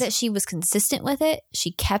 Yes. I like that she was consistent with it.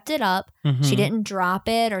 She kept it up. She didn't drop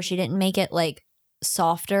it, or she didn't make it like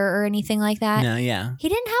softer or anything like that. No, yeah. He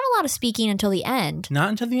didn't have a lot of speaking until the end. Not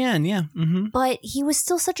until the end, yeah. But he was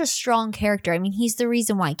still such a strong character. I mean, he's the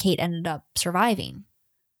reason why Kate ended up surviving.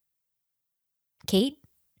 Kate?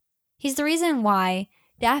 He's the reason why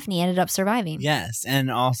Daphne ended up surviving. Yes,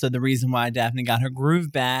 and also the reason why Daphne got her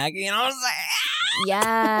groove back. You know what I'm saying?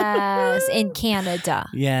 Yes, in Canada.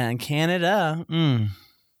 Yeah, in Canada.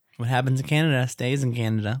 What happens in Canada stays in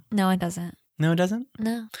Canada. No, it doesn't. No, it doesn't?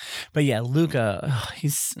 No. But yeah, Luca,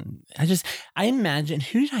 I imagine,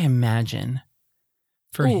 who did I imagine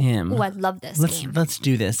for him? Oh, I love this game. Let's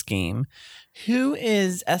do this game. Who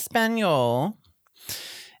is Espanol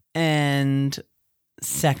and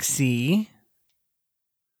sexy?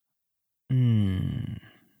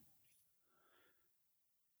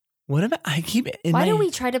 What about Why do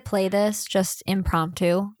we try to play this just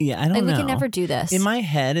impromptu? Yeah, I don't know. We can never do this. In my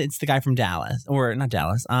head, it's the guy from Dallas, or not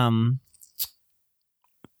Dallas. I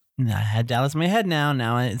had Dallas in my head now.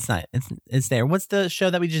 Now it's not. It's there. What's the show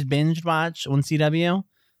that we just binge watched on CW?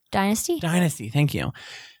 Dynasty. Dynasty. Thank you.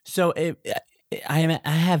 So I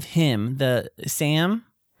have him, the Sam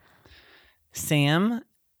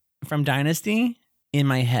from Dynasty, in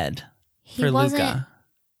my head for Luca.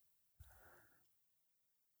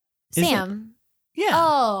 Sam. Yeah.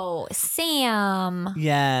 Oh, Sam.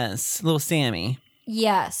 Yes, little Sammy.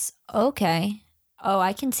 Yes. Okay. Oh,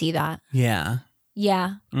 I can see that. Yeah.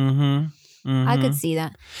 Yeah. I could see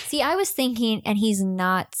that. See, I was thinking, and he's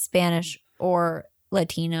not Spanish or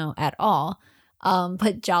Latino at all,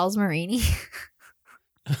 but Giles Marini.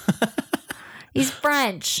 He's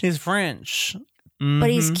French. He's French. But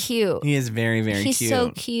he's cute. He is very, very cute. He's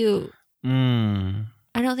so cute. I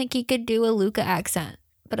don't think he could do a Luca accent,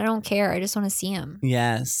 but I don't care. I just want to see him.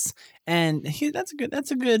 Yes. And that's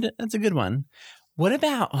a good one. What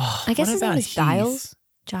about? I guess what his about name is Heath? Giles.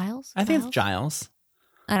 Giles? I think it's Giles? Giles.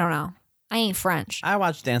 I don't know. I ain't French. I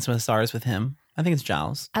watched Dancing with the Stars with him. I think it's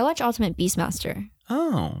Giles. I watch Ultimate Beastmaster.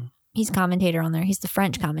 Oh, He's a commentator on there. He's the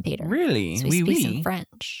French commentator. really? So he speaks in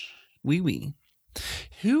French. Oui.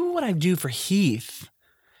 Who would I do for Heath?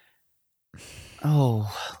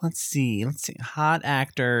 Oh, let's see. Hot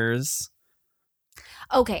actors.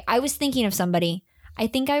 Okay, I was thinking of somebody. I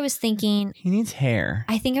think I was thinking He needs hair.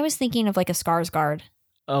 of like a Skarsgård.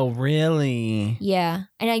 Oh, really? Yeah.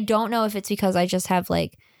 And I don't know if it's because I just have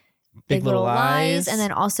like Big Little Lies and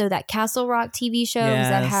then also that Castle Rock TV show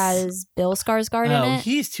that Yes. has Bill Skarsgård in Oh, it.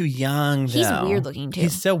 he's too young, though. He's weird looking, too.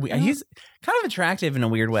 He's so weird. He's kind of attractive in a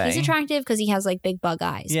weird way. He's attractive because he has like big bug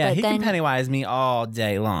eyes. Yeah, but he then can Pennywise me all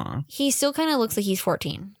day long. he still kind of looks like he's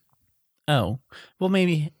 14. Oh, well,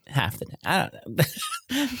 maybe half the day. I don't know.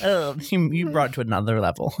 Oh, you brought it to another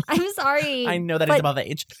level. I'm sorry. I know that but- he's above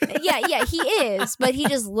age. yeah, he is, but he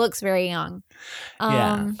just looks very young.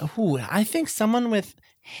 Yeah. Ooh, I think someone with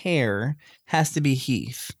hair has to be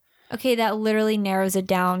Heath. Okay, that literally narrows it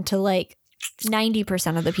down to like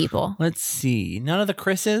 90% of the people. Let's see. None of the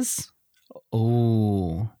Chris's.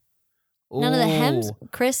 Oh. None of the Hems.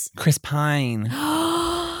 Chris. Chris Pine.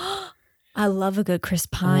 I love a good Chris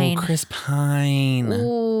Pine. Oh, Chris Pine.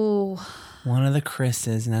 Ooh. One of the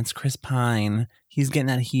Chris's, and that's Chris Pine. He's getting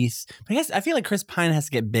that Heath. But I feel like Chris Pine has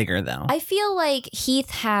to get bigger, though. I feel like Heath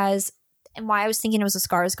has, and why I was thinking it was a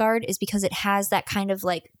Skarsgård is because it has that kind of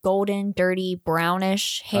like golden, dirty,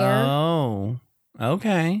 brownish hair. Oh,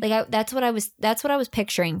 okay. Like that's what I was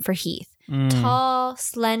picturing for Heath. Mm. Tall,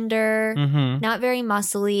 slender, Mm-hmm. not very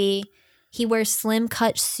muscly. He wears slim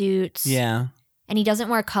cut suits. Yeah. And he doesn't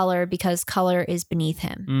wear color because color is beneath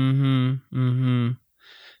him. Mm-hmm. Mm-hmm.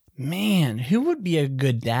 Man, who would be a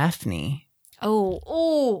good Daphne?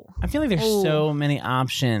 Oh. I feel like there's so many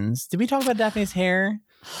options. Did we talk about Daphne's hair?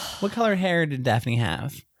 What color hair did Daphne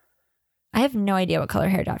have? I have no idea what color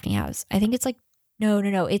hair Daphne has. I think it's like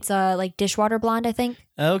no. It's like dishwater blonde, I think.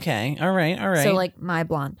 Okay. All right. So like my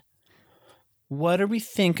blonde. What do we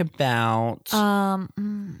think about?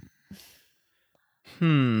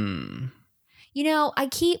 You know,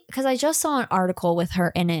 because I just saw an article with her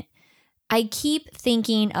in it. I keep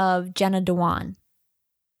thinking of Jenna Dewan.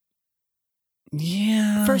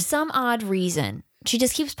 Yeah. For some odd reason. She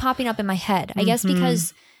just keeps popping up in my head. I guess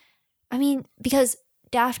because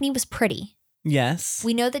Daphne was pretty. Yes.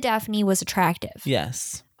 We know that Daphne was attractive.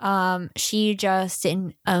 Yes. She just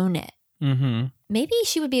didn't own it. Mm-hmm. Maybe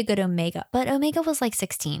she would be a good Omega, but Omega was like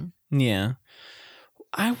 16. Yeah.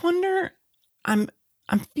 I wonder. I'm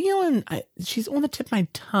feeling. She's on the tip of my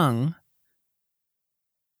tongue.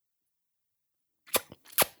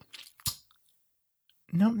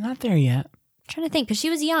 No, not there yet. I'm trying to think because she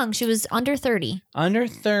was young. She was under 30. Under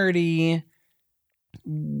 30.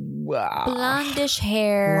 Wow. Blondish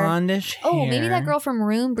hair. Blondish hair. Oh, maybe that girl from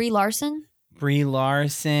Room, Brie Larson. Brie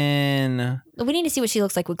Larson. We need to see what she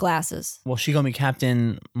looks like with glasses. Well, she's going to be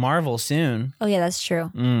Captain Marvel soon. Oh, yeah, that's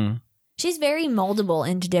true. She's very moldable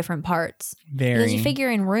into different parts. Very. Because you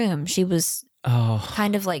figure in Room, she was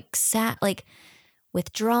kind of like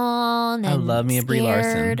withdrawn and I love me a Brie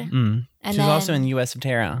Larson. And she's then, also in U.S. of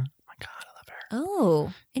Terra. Oh my God, I love her.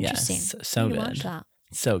 Oh, interesting. Yes, so I need to good. watch that.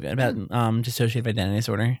 So good. About dissociative identity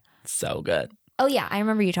disorder. So good. Oh, yeah, I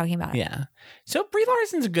remember you talking about it. Yeah. So Brie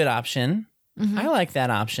Larson's a good option. Mhm. I like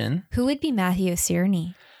that option. Who would be Matthew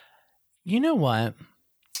Osiriani? You know what?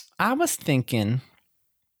 I was thinking,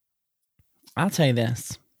 I'll tell you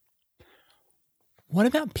this. What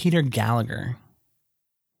about Peter Gallagher?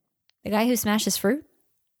 The guy who smashes fruit?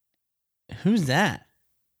 Who's that?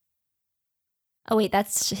 Oh, wait,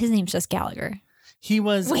 his name's just Gallagher. He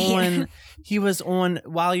was Wait. on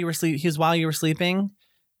While You Were Sleeping. He was While You Were Sleeping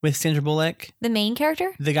with Sandra Bullock. The main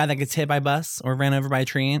character? The guy that gets hit by a bus or ran over by a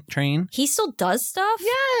train. He still does stuff?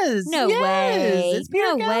 Yes. No yes. way. It's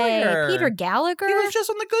Peter Gallagher. Way. Peter Gallagher? He was just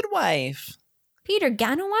on The Good Wife. I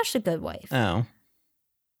don't watch The Good Wife. Oh.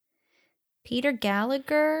 Peter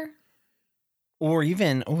Gallagher? Or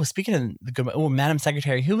even, speaking of The Good Wife, Madam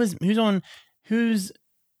Secretary, who's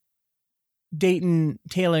dating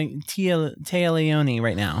Tia Leone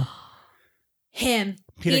right now? Him.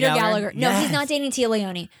 Peter Peter Gallagher? Gallagher. No, he's Yes. not dating Tia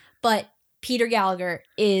Leone, but Peter Gallagher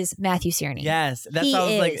is Matthew Osiriani. Yes. That's He what I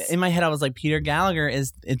was like, is. in my head, I was like, Peter Gallagher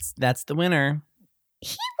that's the winner.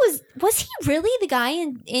 He was he really the guy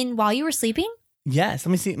in While You Were Sleeping? Yes.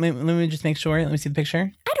 Let me see. Let me just make sure. Let me see the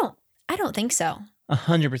picture. I don't think so.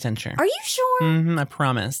 100% sure. Are you sure? Mm-hmm, I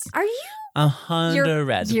promise. Are you?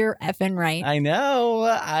 100. You're effing right. I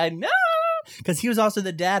know. Because he was also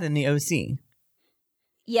the dad in the OC.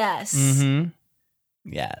 Yes. Mm-hmm.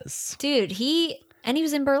 Yes. Dude, he And he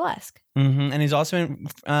was in Burlesque. And he's also in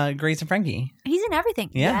Grace and Frankie. He's in everything.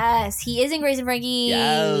 Yeah. Yes, he is in Grace and Frankie.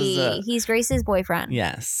 Yes. He's Grace's boyfriend.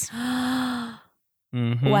 Yes. Oh,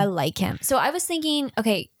 I like him. So I was thinking,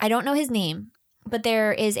 okay, I don't know his name, but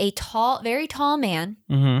there is a very tall man,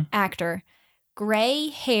 actor, gray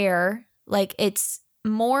hair, like it's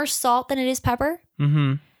more salt than it is pepper.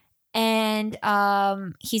 And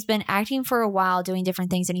he's been acting for a while, doing different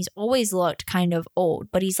things, and he's always looked kind of old,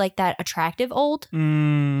 but he's like that attractive old.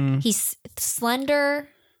 He's slender.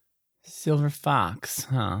 Silver Fox,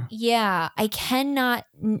 huh? Yeah, I do not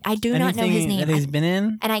know his name. That he's been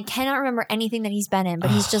in? And I cannot remember anything that he's been in, but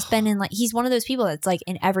he's just been in, like, he's one of those people that's like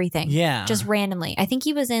in everything. Yeah. Just randomly. I think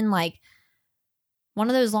he was in like one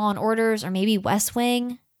of those Law and Orders or maybe West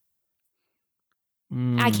Wing.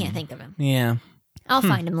 I can't think of him. Yeah. I'll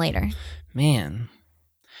find him later. Man.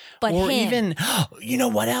 But or him. even, you know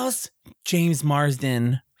what else? James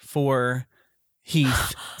Marsden for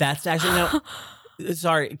Heath. That's actually, no.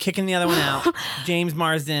 Sorry, kicking the other one out. James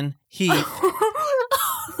Marsden, Heath.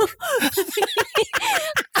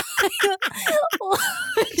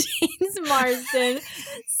 James Marsden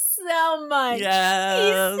so much.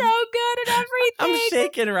 Yes. He's so good at everything. I'm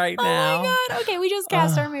shaking right now. Oh my God. Okay, we just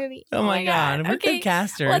cast our movie. Oh my God. We're good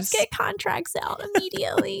casters. Let's get contracts out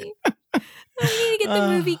immediately. We need to get the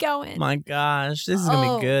movie going. My gosh. This is going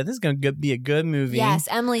to be good. This is going to be a good movie. Yes,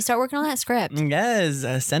 Emily, start working on that script. Yes.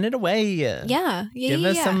 Send it away. Yeah. Give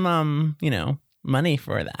us some, money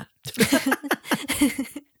for that.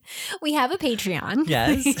 We have a Patreon.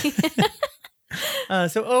 Yes.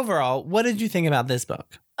 So overall, what did you think about this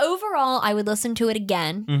book? Overall, I would listen to it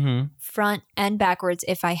again, front and backwards,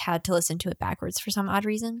 if I had to listen to it backwards for some odd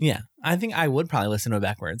reason. Yeah. I think I would probably listen to it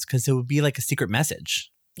backwards because it would be like a secret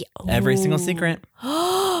message. Yeah. Every single secret.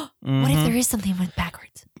 What if there is something with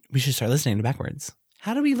backwards? We should start listening to backwards.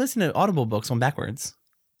 How do we listen to Audible books on backwards?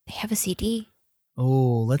 They have a CD.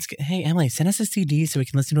 Oh, hey, Emily, send us a CD so we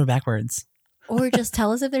can listen to it backwards. Or just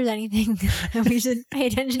tell us if there's anything that we should pay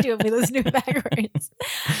attention to if we listen to it backwards.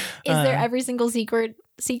 Is there every single secret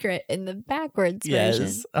in the backwards version?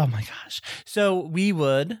 Yes. Oh my gosh. So we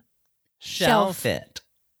would shelf it.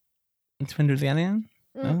 Twin to the onion?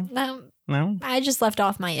 No? I just left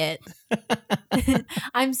off my it.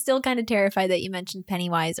 I'm still kind of terrified that you mentioned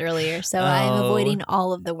Pennywise earlier, so I'm avoiding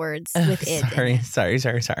all of the words with it. Sorry.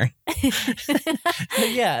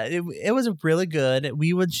 Yeah, it was really good.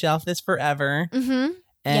 We would shelf this forever. And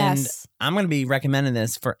yes. I'm going to be recommending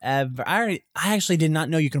this forever. I actually did not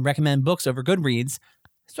know you can recommend books over Goodreads.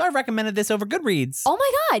 So I recommended this over Goodreads. Oh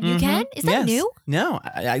my God, you can? Is that new? No,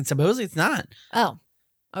 I suppose it's not. Oh.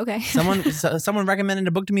 Okay. Someone recommended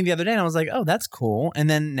a book to me the other day, and I was like, "Oh, that's cool." And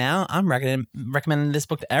then now I'm recommending this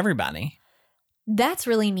book to everybody. That's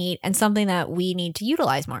really neat and something that we need to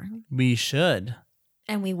utilize more. We should,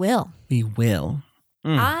 and we will. We will.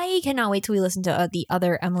 I cannot wait till we listen to the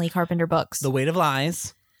other Emily Carpenter books. The Weight of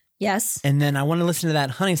Lies. Yes. And then I want to listen to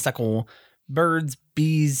that Honeysuckle, Birds,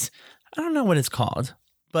 Bees. I don't know what it's called,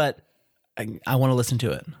 but I want to listen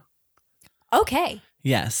to it. Okay.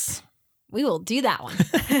 Yes. We will do that one.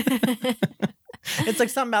 It's like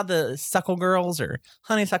something about the Suckle Girls or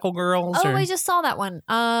Honeysuckle Girls. Oh, I just saw that one.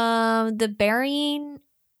 The Burying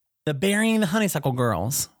the Honeysuckle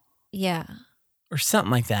Girls. Yeah. Or something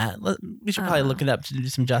like that. We should probably look it up to do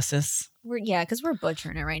some justice. Because we're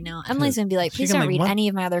butchering it right now. Emily's going to be like, please don't read any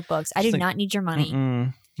of my other books. I do not need your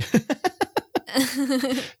money.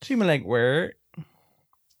 She'd be like, where?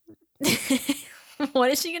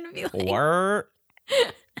 What is she going to be like? Where?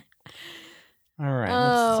 All right,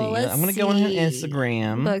 let's see. I'm going to go on her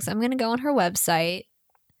Instagram. Books. I'm going to go on her website.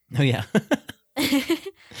 Oh, yeah.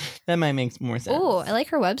 That might make more sense. Oh, I like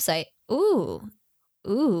her website. Ooh.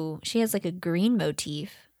 She has like a green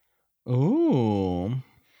motif. Ooh.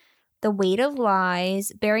 The Weight of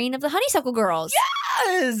Lies, Burying of the Honeysuckle Girls.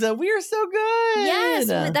 Yes, we are so good. Yes,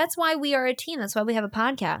 that's why we are a team. That's why we have a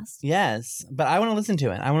podcast. Yes, but I want to listen to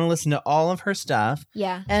it. I want to listen to all of her stuff.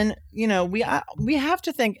 Yeah. And, we have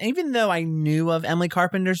to think, even though I knew of Emily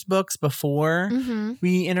Carpenter's books before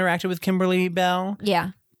we interacted with Kimberly Bell.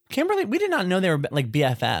 Yeah. Kimberly, we did not know they were like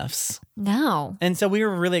BFFs. No. And so we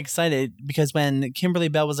were really excited because when Kimberly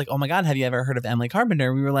Bell was like, "Oh my God, have you ever heard of Emily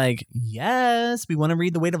Carpenter?" We were like, "Yes, we want to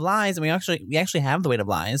read The Weight of Lies." And we actually have The Weight of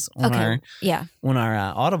Lies on our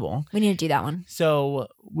Audible. We need to do that one. So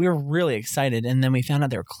we were really excited. And then we found out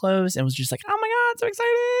they were closed and was just like, "Oh my God, so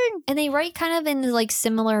exciting." And they write kind of in like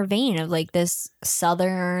similar vein of like this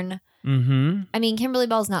Southern. I mean, Kimberly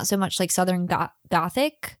Bell's not so much like Southern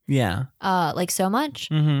Gothic. Yeah. Like so much.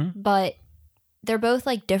 But they're both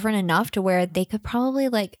like different enough to where they could probably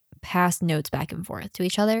like pass notes back and forth to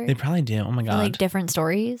each other. They probably do. Oh my for, God. like different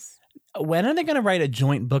stories. When are they going to write a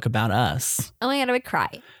joint book about us? Oh my God, I would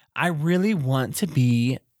cry. I really want to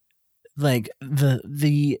be like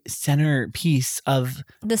the centerpiece of,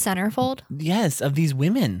 The centerfold. yes, of these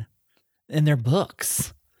women and their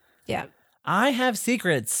books. Yeah. I have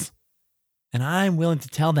secrets and I'm willing to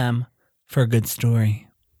tell them for a good story.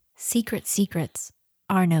 Secrets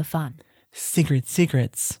are no fun.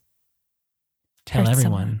 Secrets. Tell Hurt everyone.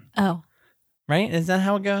 someone. Oh, Right? Is that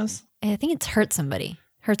how it goes? I think it's hurt somebody.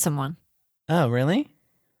 Hurt someone. Oh, really?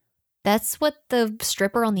 That's what the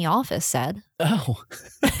stripper on The Office said. Oh.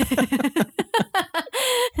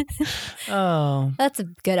 Oh. That's a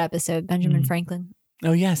good episode, Benjamin Franklin.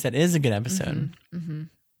 Oh, yes, that is a good episode.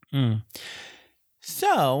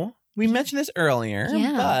 So, we mentioned this earlier,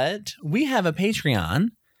 Yeah. but we have a Patreon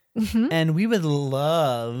and we would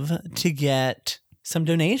love to get some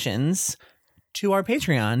donations to our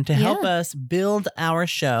Patreon to help us build our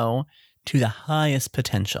show to the highest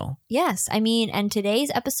potential. Yes. I mean, and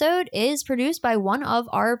today's episode is produced by one of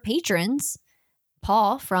our patrons,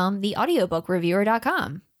 Paul from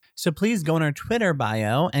theaudiobookraeviewer.com. So please go on our Twitter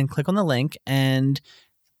bio and click on the link and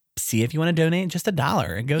see if you want to donate just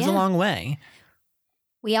 $1. It goes a long way.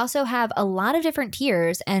 We also have a lot of different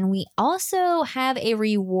tiers, and we also have a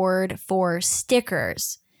reward for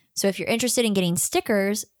stickers. So if you're interested in getting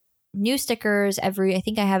stickers, new stickers I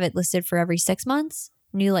think I have it listed for every 6 months.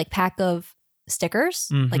 New like pack of stickers,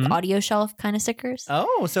 like audio shelf kind of stickers.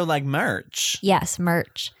 Oh, so like merch. Yes,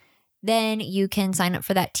 merch. Then you can sign up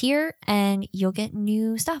for that tier and you'll get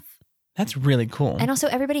new stuff. That's really cool. And also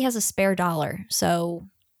everybody has a spare $1. So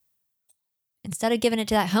instead of giving it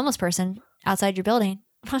to that homeless person outside your building,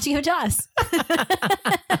 why don't you give it to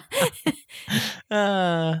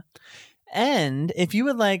us? And if you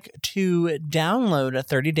would like to download a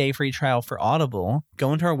 30-day free trial for Audible,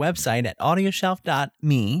 go into our website at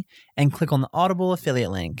audioshelf.me and click on the Audible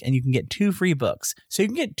affiliate link, and you can get 2 free books. So you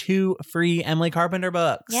can get 2 free Emily Carpenter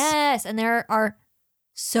books. Yes, and there are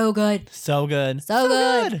so good. So good. So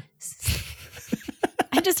good.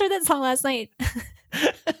 I just heard that song last night.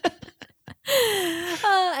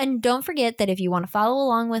 And don't forget that if you want to follow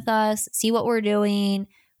along with us, see what we're doing,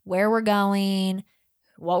 where we're going,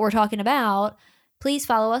 what we're talking about, please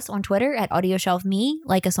follow us on Twitter at AudioshelfMe,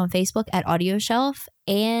 like us on Facebook at AudioShelf,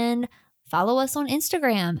 and follow us on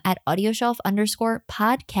Instagram at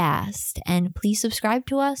Audioshelf_podcast. And please subscribe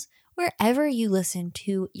to us wherever you listen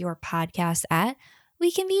to your podcast at.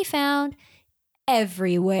 We can be found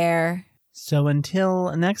everywhere. So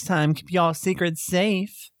until next time, keep y'all secrets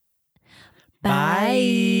safe.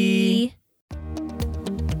 Bye.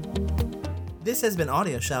 This has been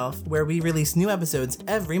Audio Shelf, where we release new episodes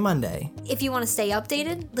every Monday. If you want to stay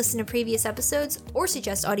updated, listen to previous episodes, or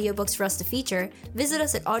suggest audiobooks for us to feature, visit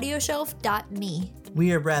us at audioshelf.me.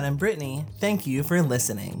 We are Brad and Brittany. Thank you for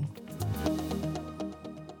listening.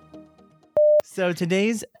 So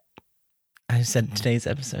I said today's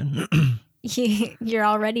episode. You're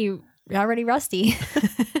already rusty.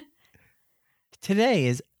 Today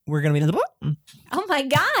is, we're going to be in the book. Oh my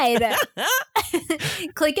God.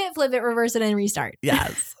 Click it, flip it, reverse it, and restart.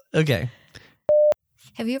 Yes. Okay.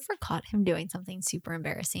 Have you ever caught him doing something super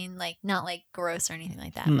embarrassing? Like, not like gross or anything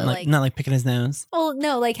like that, but Not like picking his nose. well,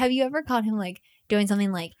 no, like, have you ever caught him like doing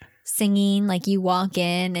something like singing, like you walk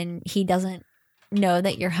in and he doesn't know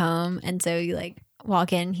that you're home, and so you like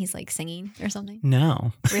walk in, he's like singing or something?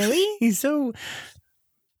 No. Really? He's so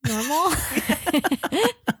Normal?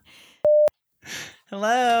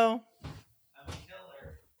 Hello.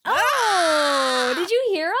 Oh, did you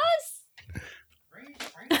hear us?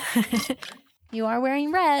 You are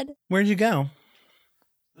wearing red. Where'd you go?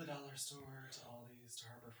 The dollar store, to Aldi's, to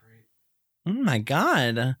Harbor Freight. Oh my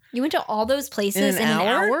God. You went to all those places in an hour?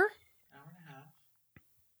 Hour and a half.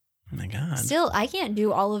 Oh my God. Still, I can't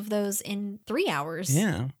do all of those in 3 hours.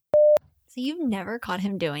 Yeah. So you've never caught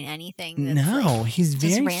him doing anything that's No, like, he's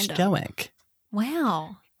just very random. stoic.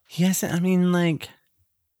 Wow. He hasn't, I mean, like,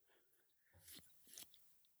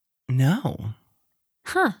 no.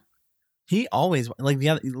 Huh. He always, like,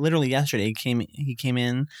 literally yesterday, he came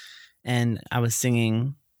in and I was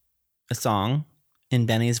singing a song in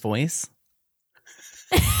Benny's voice.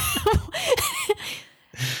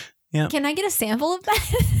 Yeah. Can I get a sample of that?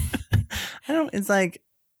 It's like,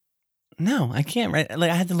 no, I can't, right?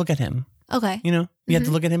 Like, I had to look at him, Okay. you know? You have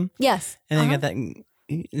to look at him. Yes. And then you got that,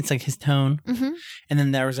 it's like his tone. Mm-hmm. And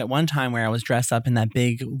then there was that one time where I was dressed up in that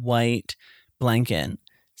big white blanket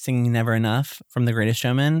singing Never Enough from The Greatest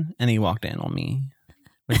Showman. And he walked in on me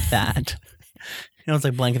with that. It was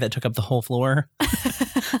like a blanket that took up the whole floor.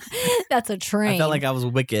 That's a train. I felt like I was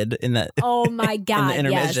wicked in that. Oh my God. in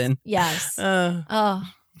the intermission. Yes. Oh.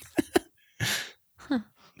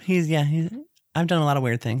 I've done a lot of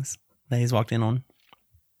weird things that he's walked in on.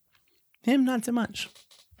 Him, not so much.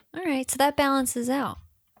 All right. So that balances out.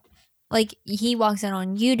 Like he walks in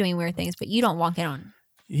on you doing weird things, but you don't walk in on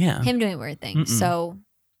him doing weird things. Mm-mm. So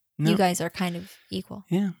Nope. you guys are kind of equal.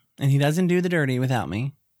 Yeah. And he doesn't do the dirty without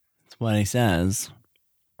me. That's what he says.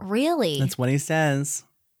 Really? That's what he says.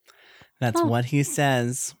 That's what he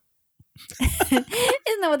says. Isn't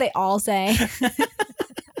that what they all say?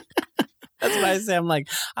 That's what I say. I'm like,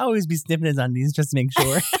 I always be sniffing his undies just to make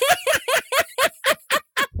sure.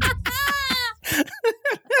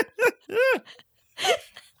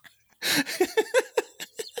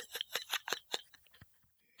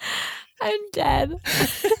 I'm dead.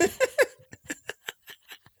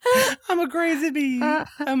 I'm a crazy bee.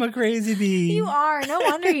 I'm a crazy bee. You are. No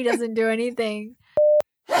wonder he doesn't do anything.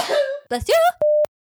 Bless you.